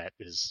something that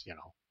is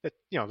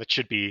that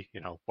should be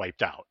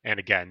wiped out. And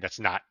again, that's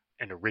not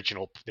an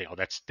original,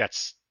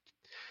 that's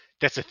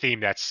a theme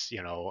that's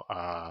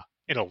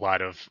in a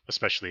lot of,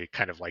 especially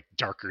kind of like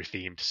darker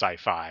themed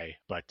sci-fi,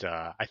 but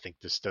I think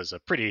this does a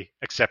pretty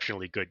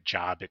exceptionally good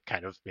job at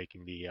kind of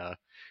making the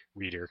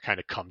reader kind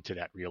of come to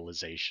that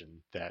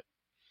realization that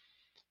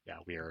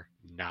we are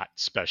not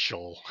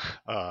special,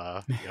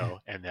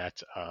 and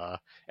that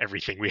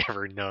everything we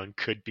ever known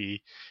could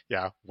be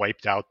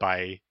wiped out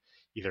by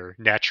either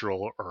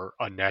natural or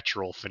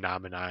unnatural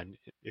phenomenon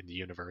in the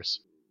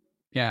universe.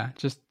 Yeah,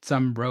 just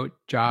some rote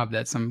job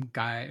that some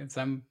guy,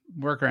 some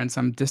worker in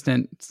some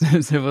distant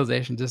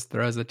civilization just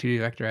throws a 2D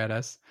vector at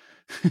us.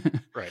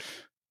 Right.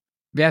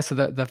 Yeah, so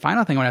the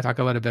final thing I want to talk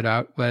a little bit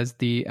about was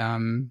the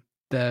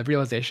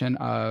realization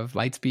of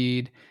light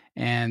speed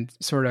and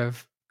sort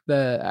of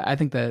I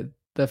think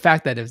the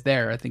fact that it's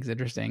there, I think, is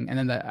interesting. And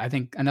then I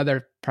think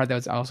another part that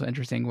was also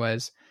interesting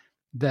was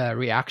the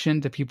reaction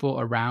to people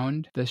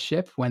around the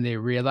ship when they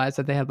realized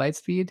that they had light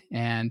speed,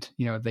 and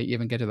they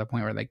even get to the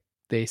point where like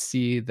they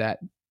see that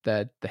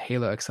the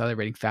Halo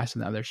accelerating faster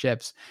than other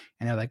ships,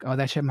 and they're like, "Oh,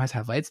 that ship must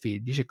have light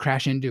speed. You should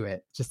crash into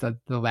it." Just the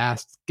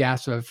last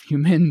gasp of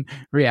human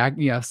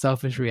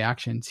selfish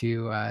reaction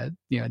to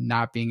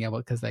not being able,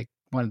 because like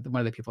one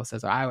of the people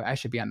says, "Oh, I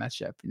should be on that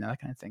ship," that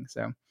kind of thing.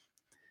 So,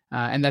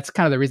 and that's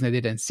kind of the reason they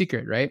did it in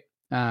secret, right?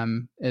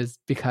 Is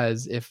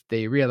because if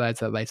they realized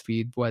that light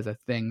speed was a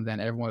thing,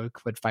 then everyone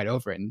would fight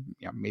over it and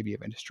maybe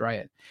even destroy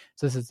it.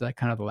 So this is like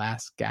kind of the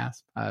last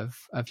gasp of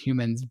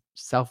humans'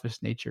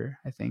 selfish nature,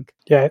 I think.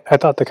 Yeah, I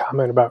thought the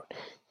comment about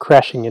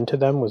crashing into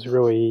them was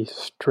really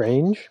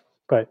strange,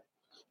 but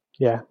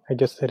yeah, I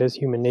guess that is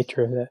human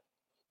nature, that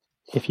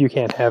if you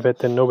can't have it,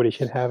 then nobody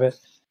should have it.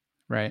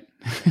 Right.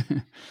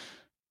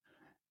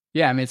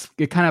 Yeah, I mean,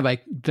 it kind of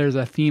like there's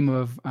a theme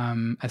of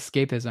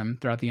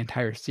escapism throughout the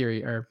entire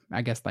series, or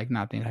I guess like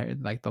not the entire,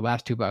 like the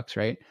last 2 books,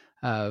 right?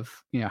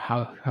 Of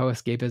how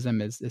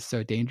escapism is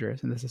so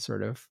dangerous, and this is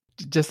sort of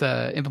just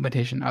a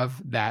implementation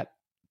of that,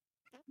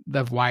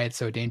 of why it's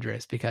so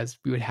dangerous, because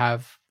we would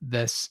have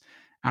this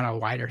on a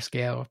wider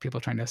scale of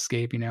people trying to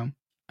escape, and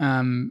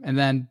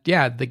then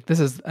like this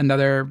is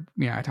another,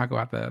 I talk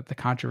about the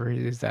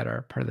controversies that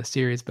are part of the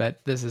series, but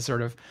this is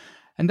sort of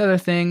another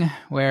thing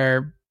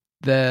where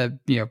the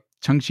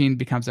Changqing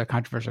becomes a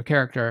controversial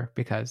character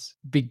because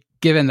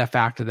given the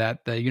fact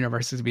that the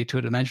universe is to be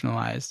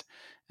 2-dimensionalized,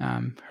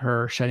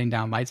 her shutting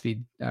down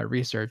lightspeed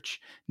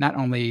research not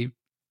only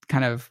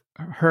kind of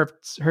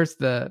hurts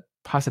the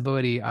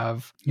possibility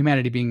of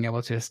humanity being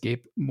able to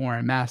escape more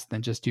en masse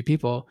than just 2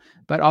 people,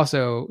 but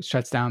also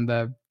shuts down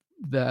the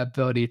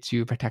ability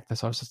to protect the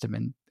solar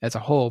system as a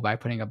whole by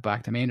putting a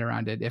black domain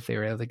around it, if they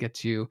were able to get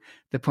to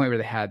the point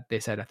where they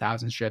said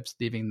 1,000 ships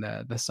leaving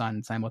the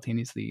sun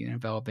simultaneously and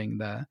enveloping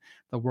the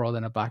world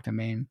in a black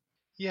domain.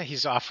 Yeah,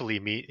 he's awfully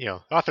mean.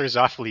 The author is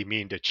awfully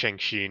mean to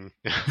Changqing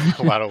in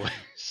a lot of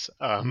ways.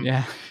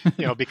 Yeah.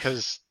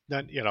 Because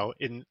then,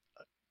 in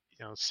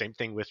same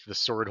thing with the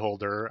sword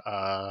holder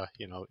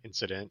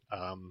incident.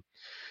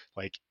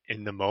 Like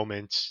in the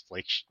moment,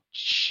 like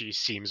she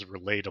seems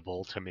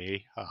relatable to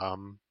me,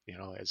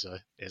 as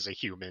a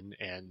human,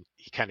 and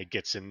he kind of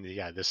gets in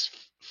this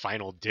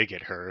final dig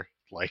at her,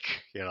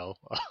 like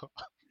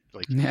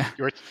like Yeah.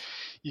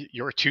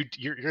 your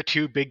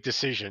two big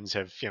decisions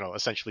have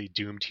essentially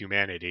doomed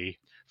humanity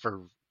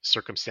for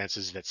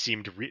circumstances that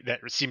seemed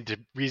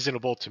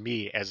reasonable to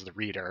me as the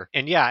reader.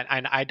 And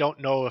and I don't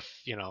know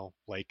if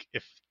like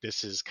if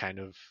this is kind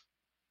of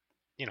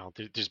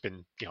there's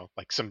been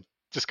like some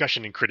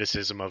discussion and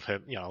criticism of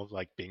him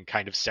like being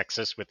kind of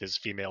sexist with his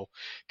female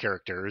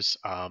characters,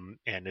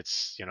 and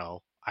it's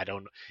I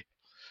don't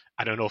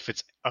know if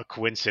it's a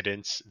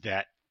coincidence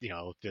that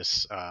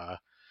this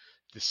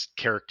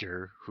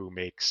character who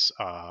makes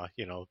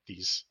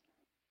these,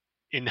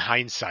 in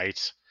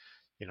hindsight,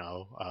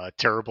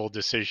 terrible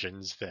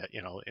decisions that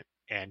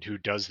and who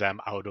does them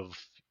out of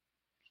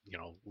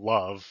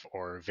love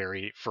or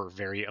for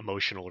very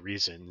emotional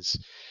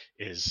reasons,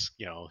 is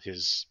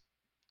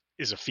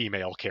is a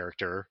female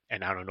character.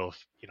 And I don't know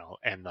if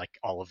and like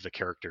all of the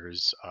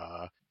characters,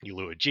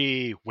 Luo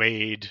Ji,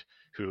 Wade,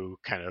 who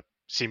kind of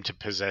seem to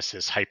possess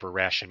this hyper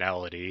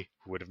rationality,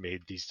 who would have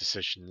made these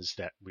decisions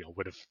that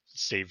would have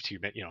saved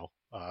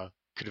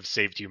could have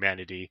saved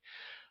humanity,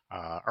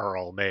 are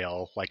all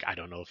male. Like, I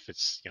don't know if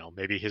it's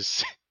maybe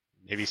his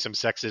maybe some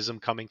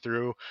sexism coming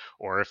through,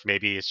 or if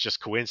maybe it's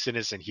just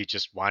coincidence and he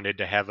just wanted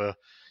to have a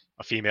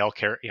female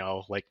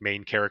like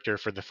main character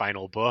for the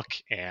final book,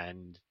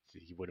 and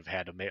he would have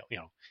had a male, if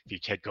he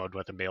had gone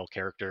with a male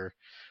character,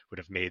 would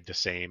have made the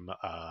same,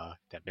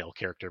 that male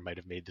character might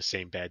have made the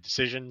same bad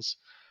decisions.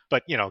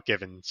 But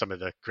given some of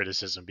the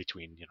criticism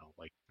between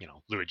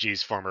Luo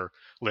Ji's former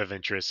love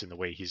interest and the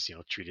way he's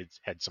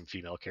had some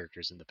female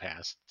characters in the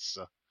past, it's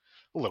a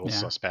little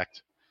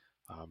suspect.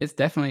 It's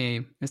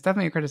definitely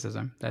a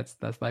criticism that's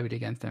levied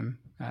against him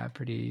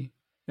pretty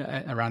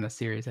around the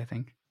series, I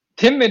think.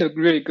 Tim made a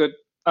really good.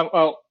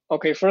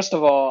 Okay. First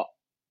of all,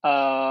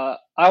 I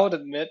would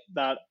admit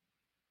that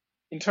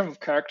in terms of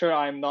character,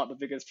 I'm not the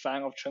biggest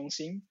fan of Cheng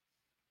Xin.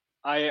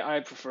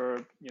 I prefer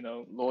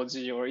Luo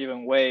Ji or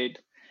even Wade.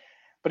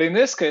 But in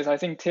this case, I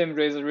think Tim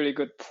raised a really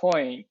good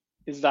point.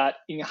 Is that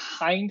in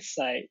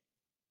hindsight,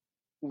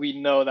 we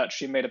know that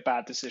she made a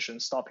bad decision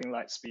stopping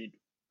Lightspeed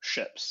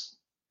ships.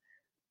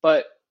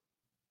 But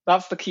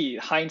that's the key,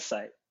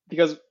 hindsight,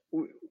 because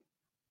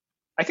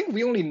I think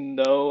we only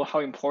know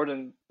how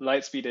important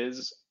Lightspeed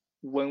is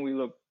when we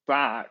look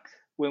back,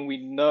 when we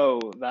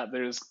know that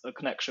there's a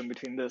connection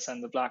between this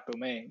and the Black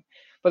Domain.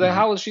 But then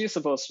how was she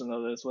supposed to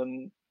know this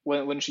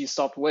when she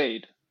stopped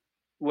Wade,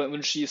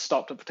 when she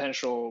stopped a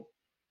potential,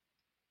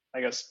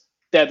 I guess,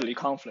 deadly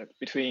conflict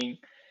between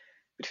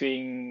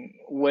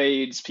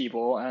Wade's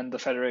people and the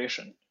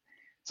Federation?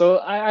 So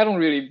I don't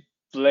really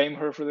blame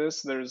her for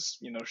this. There's,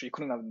 she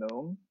couldn't have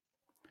known.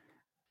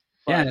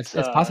 Yeah, and it's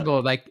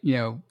possible, like,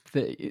 in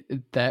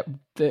the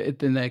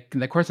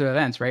course of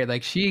events, right?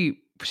 Like she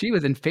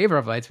was in favor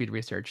of Lightspeed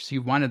research. She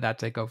wanted that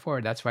to go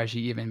forward. That's why she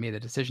even made the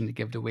decision to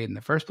give to Wade in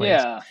the first place.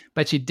 Yeah.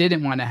 But she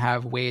didn't want to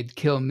have Wade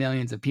kill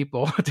millions of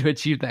people to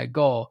achieve that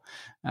goal.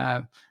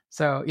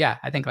 So yeah,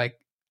 I think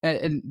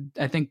and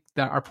I think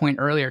that our point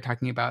earlier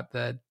talking about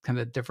the kind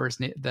of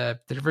the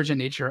divergent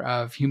nature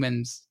of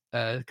humans,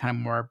 kind of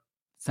more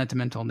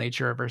sentimental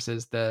nature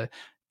versus the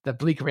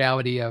bleak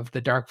reality of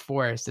the dark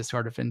forest is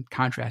sort of in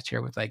contrast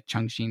here with like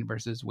Cheng Xin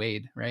versus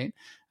Wade, right?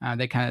 They're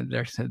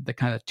the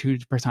kind of two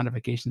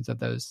personifications of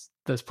those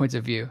points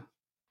of view.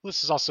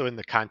 This is also in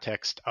the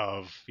context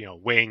of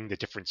weighing the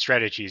different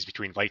strategies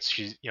between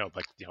the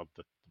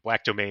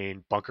Black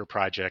Domain, Bunker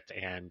Project,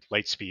 and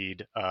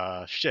Lightspeed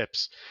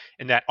ships,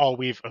 and that all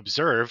we've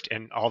observed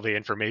and all the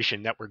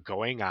information that we're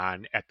going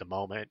on at the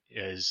moment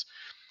is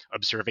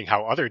observing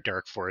how other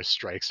dark forest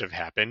strikes have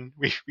happened.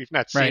 We've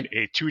not seen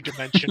a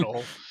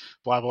two-dimensional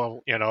blah blah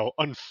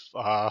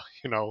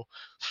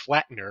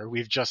flattener.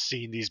 We've just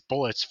seen these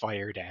bullets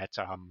fired at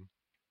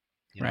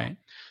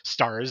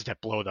stars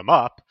that blow them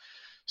up.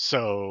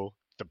 So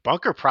the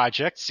Bunker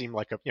Project seemed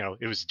like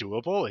it was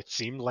doable. It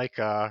seemed like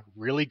a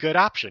really good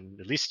option,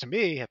 at least to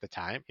me at the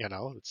time.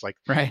 It's like,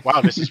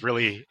 wow, this is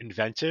really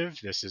inventive.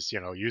 This is,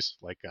 used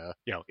like,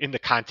 in the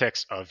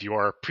context of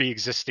your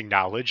pre-existing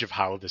knowledge of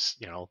how this,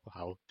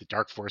 how the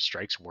dark forest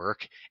strikes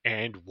work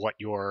and what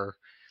your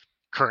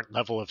current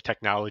level of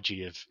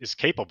technology is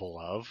capable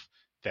of,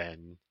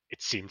 then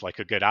it seemed like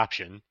a good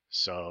option.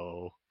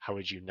 So how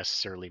would you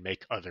necessarily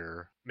make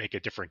a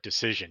different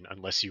decision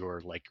unless you were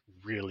like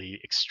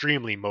really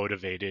extremely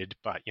motivated,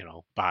 but in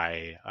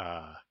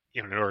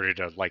order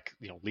to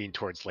lean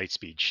towards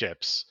Lightspeed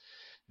ships,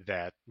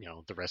 that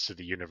the rest of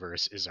the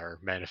universe is our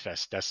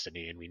manifest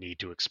destiny and we need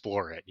to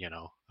explore it.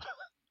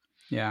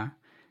 Yeah,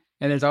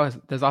 and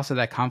there's also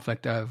that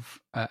conflict of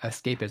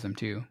escapism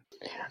too.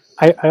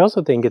 I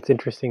also think it's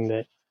interesting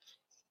that,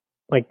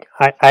 like,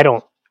 I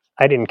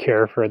didn't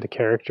care for the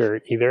character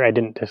either. I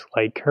didn't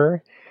dislike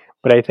her,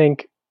 but I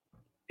think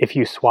if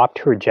you swapped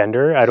her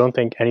gender, I don't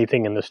think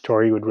anything in the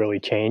story would really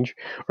change.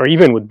 Or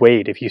even with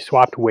Wade, if you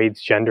swapped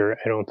Wade's gender,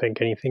 I don't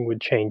think anything would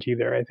change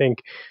either. I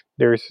think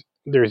there's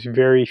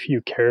very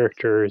few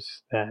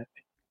characters that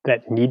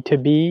need to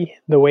be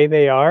the way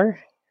they are.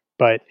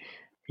 But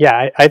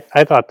yeah,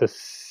 I thought the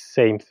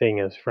same thing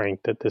as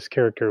Frank, that this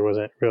character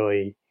wasn't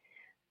really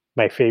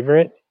my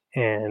favorite,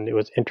 and it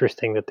was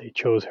interesting that they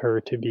chose her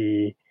to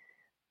be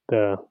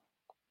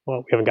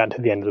we haven't gotten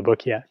to the end of the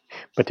book yet,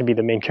 but to be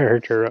the main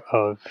character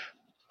of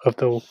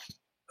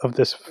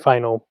this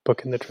final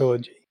book in the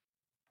trilogy.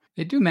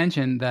 They do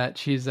mention that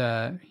she's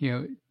a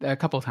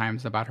couple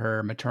times about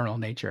her maternal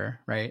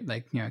nature, right?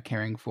 Like,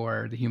 caring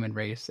for the human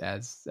race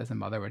as a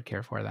mother would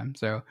care for them.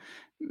 So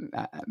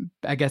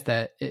I guess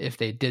that if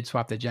they did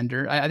swap the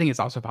gender, I think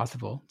it's also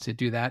possible to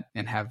do that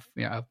and have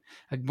a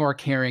more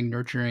caring,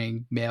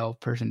 nurturing male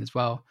person as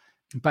well.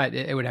 But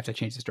it would have to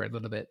change the story a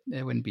little bit.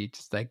 It wouldn't be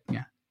just like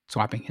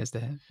swapping his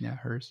to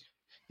hers.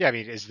 Yeah, I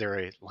mean, is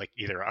there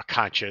either a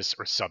conscious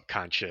or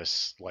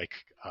subconscious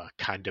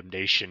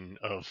condemnation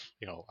of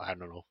I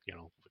don't know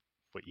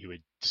what you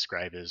would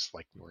describe as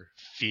like more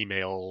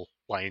female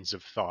lines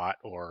of thought,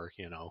 or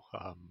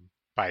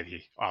by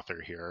the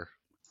author here?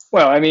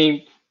 Well, I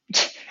mean,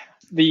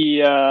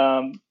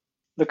 the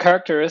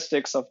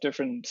characteristics of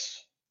different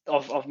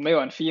of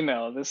male and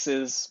female. This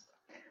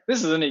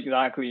isn't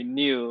exactly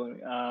new.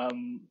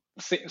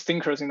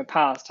 Thinkers in the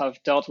past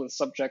have dealt with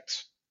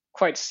subjects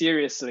quite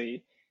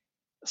seriously.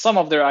 Some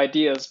of their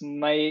ideas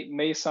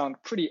may sound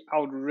pretty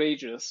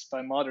outrageous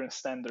by modern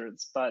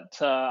standards,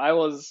 but I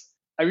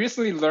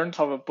recently learned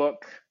of a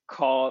book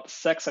called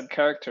Sex and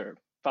Character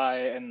by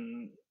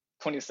an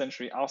 20th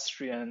century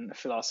Austrian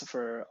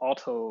philosopher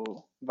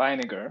Otto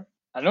Weiniger.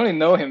 I only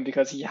know him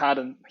because he had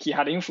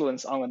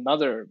influence on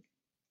another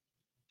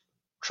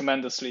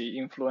tremendously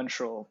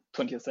influential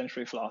 20th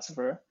century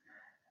philosopher,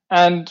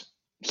 and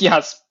he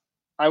has,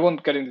 I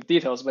won't get into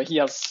details, but he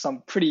has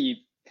some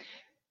pretty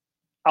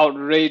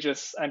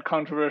outrageous and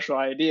controversial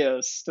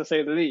ideas, to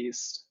say the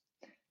least.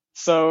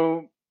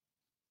 So,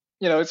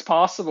 it's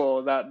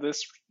possible that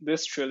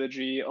this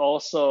trilogy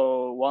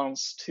also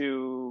wants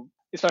to,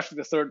 especially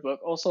the third book,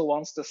 also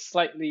wants to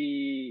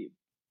slightly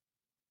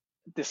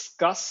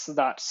discuss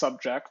that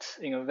subject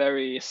in a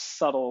very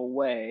subtle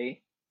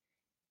way.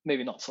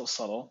 Maybe not so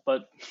subtle,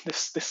 but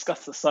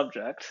discuss the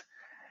subject.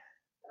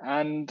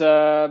 And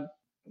the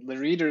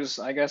readers,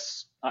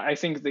 I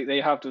think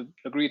they have to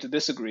agree to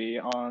disagree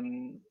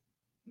on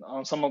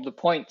some of the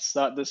points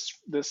that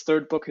this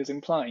third book is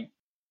implying.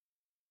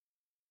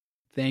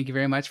 Thank you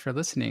very much for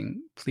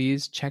listening.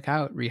 Please check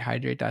out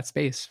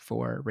rehydrate.space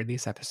for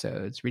release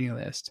episodes, reading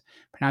list,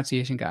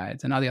 pronunciation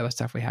guides, and all the other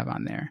stuff we have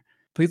on there.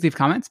 Please leave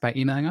comments by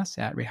emailing us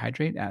at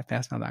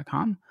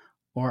rehydrate@fastmail.com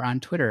or on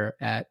Twitter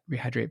at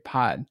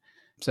rehydratepod.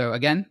 So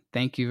again,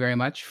 thank you very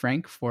much,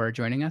 Frank, for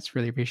joining us.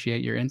 Really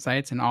appreciate your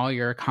insights and all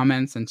your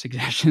comments and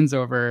suggestions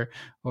over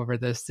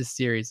this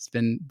series. It's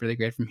been really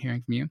great from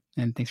hearing from you.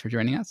 And thanks for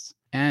joining us.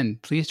 And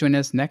please join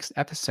us next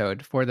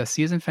episode for the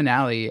season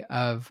finale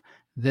of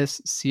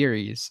this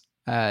series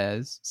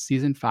as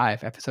season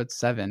 5, episode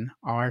 7,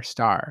 Our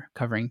Star,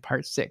 covering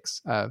part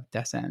 6 of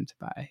Descent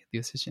by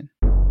Liu Cixin.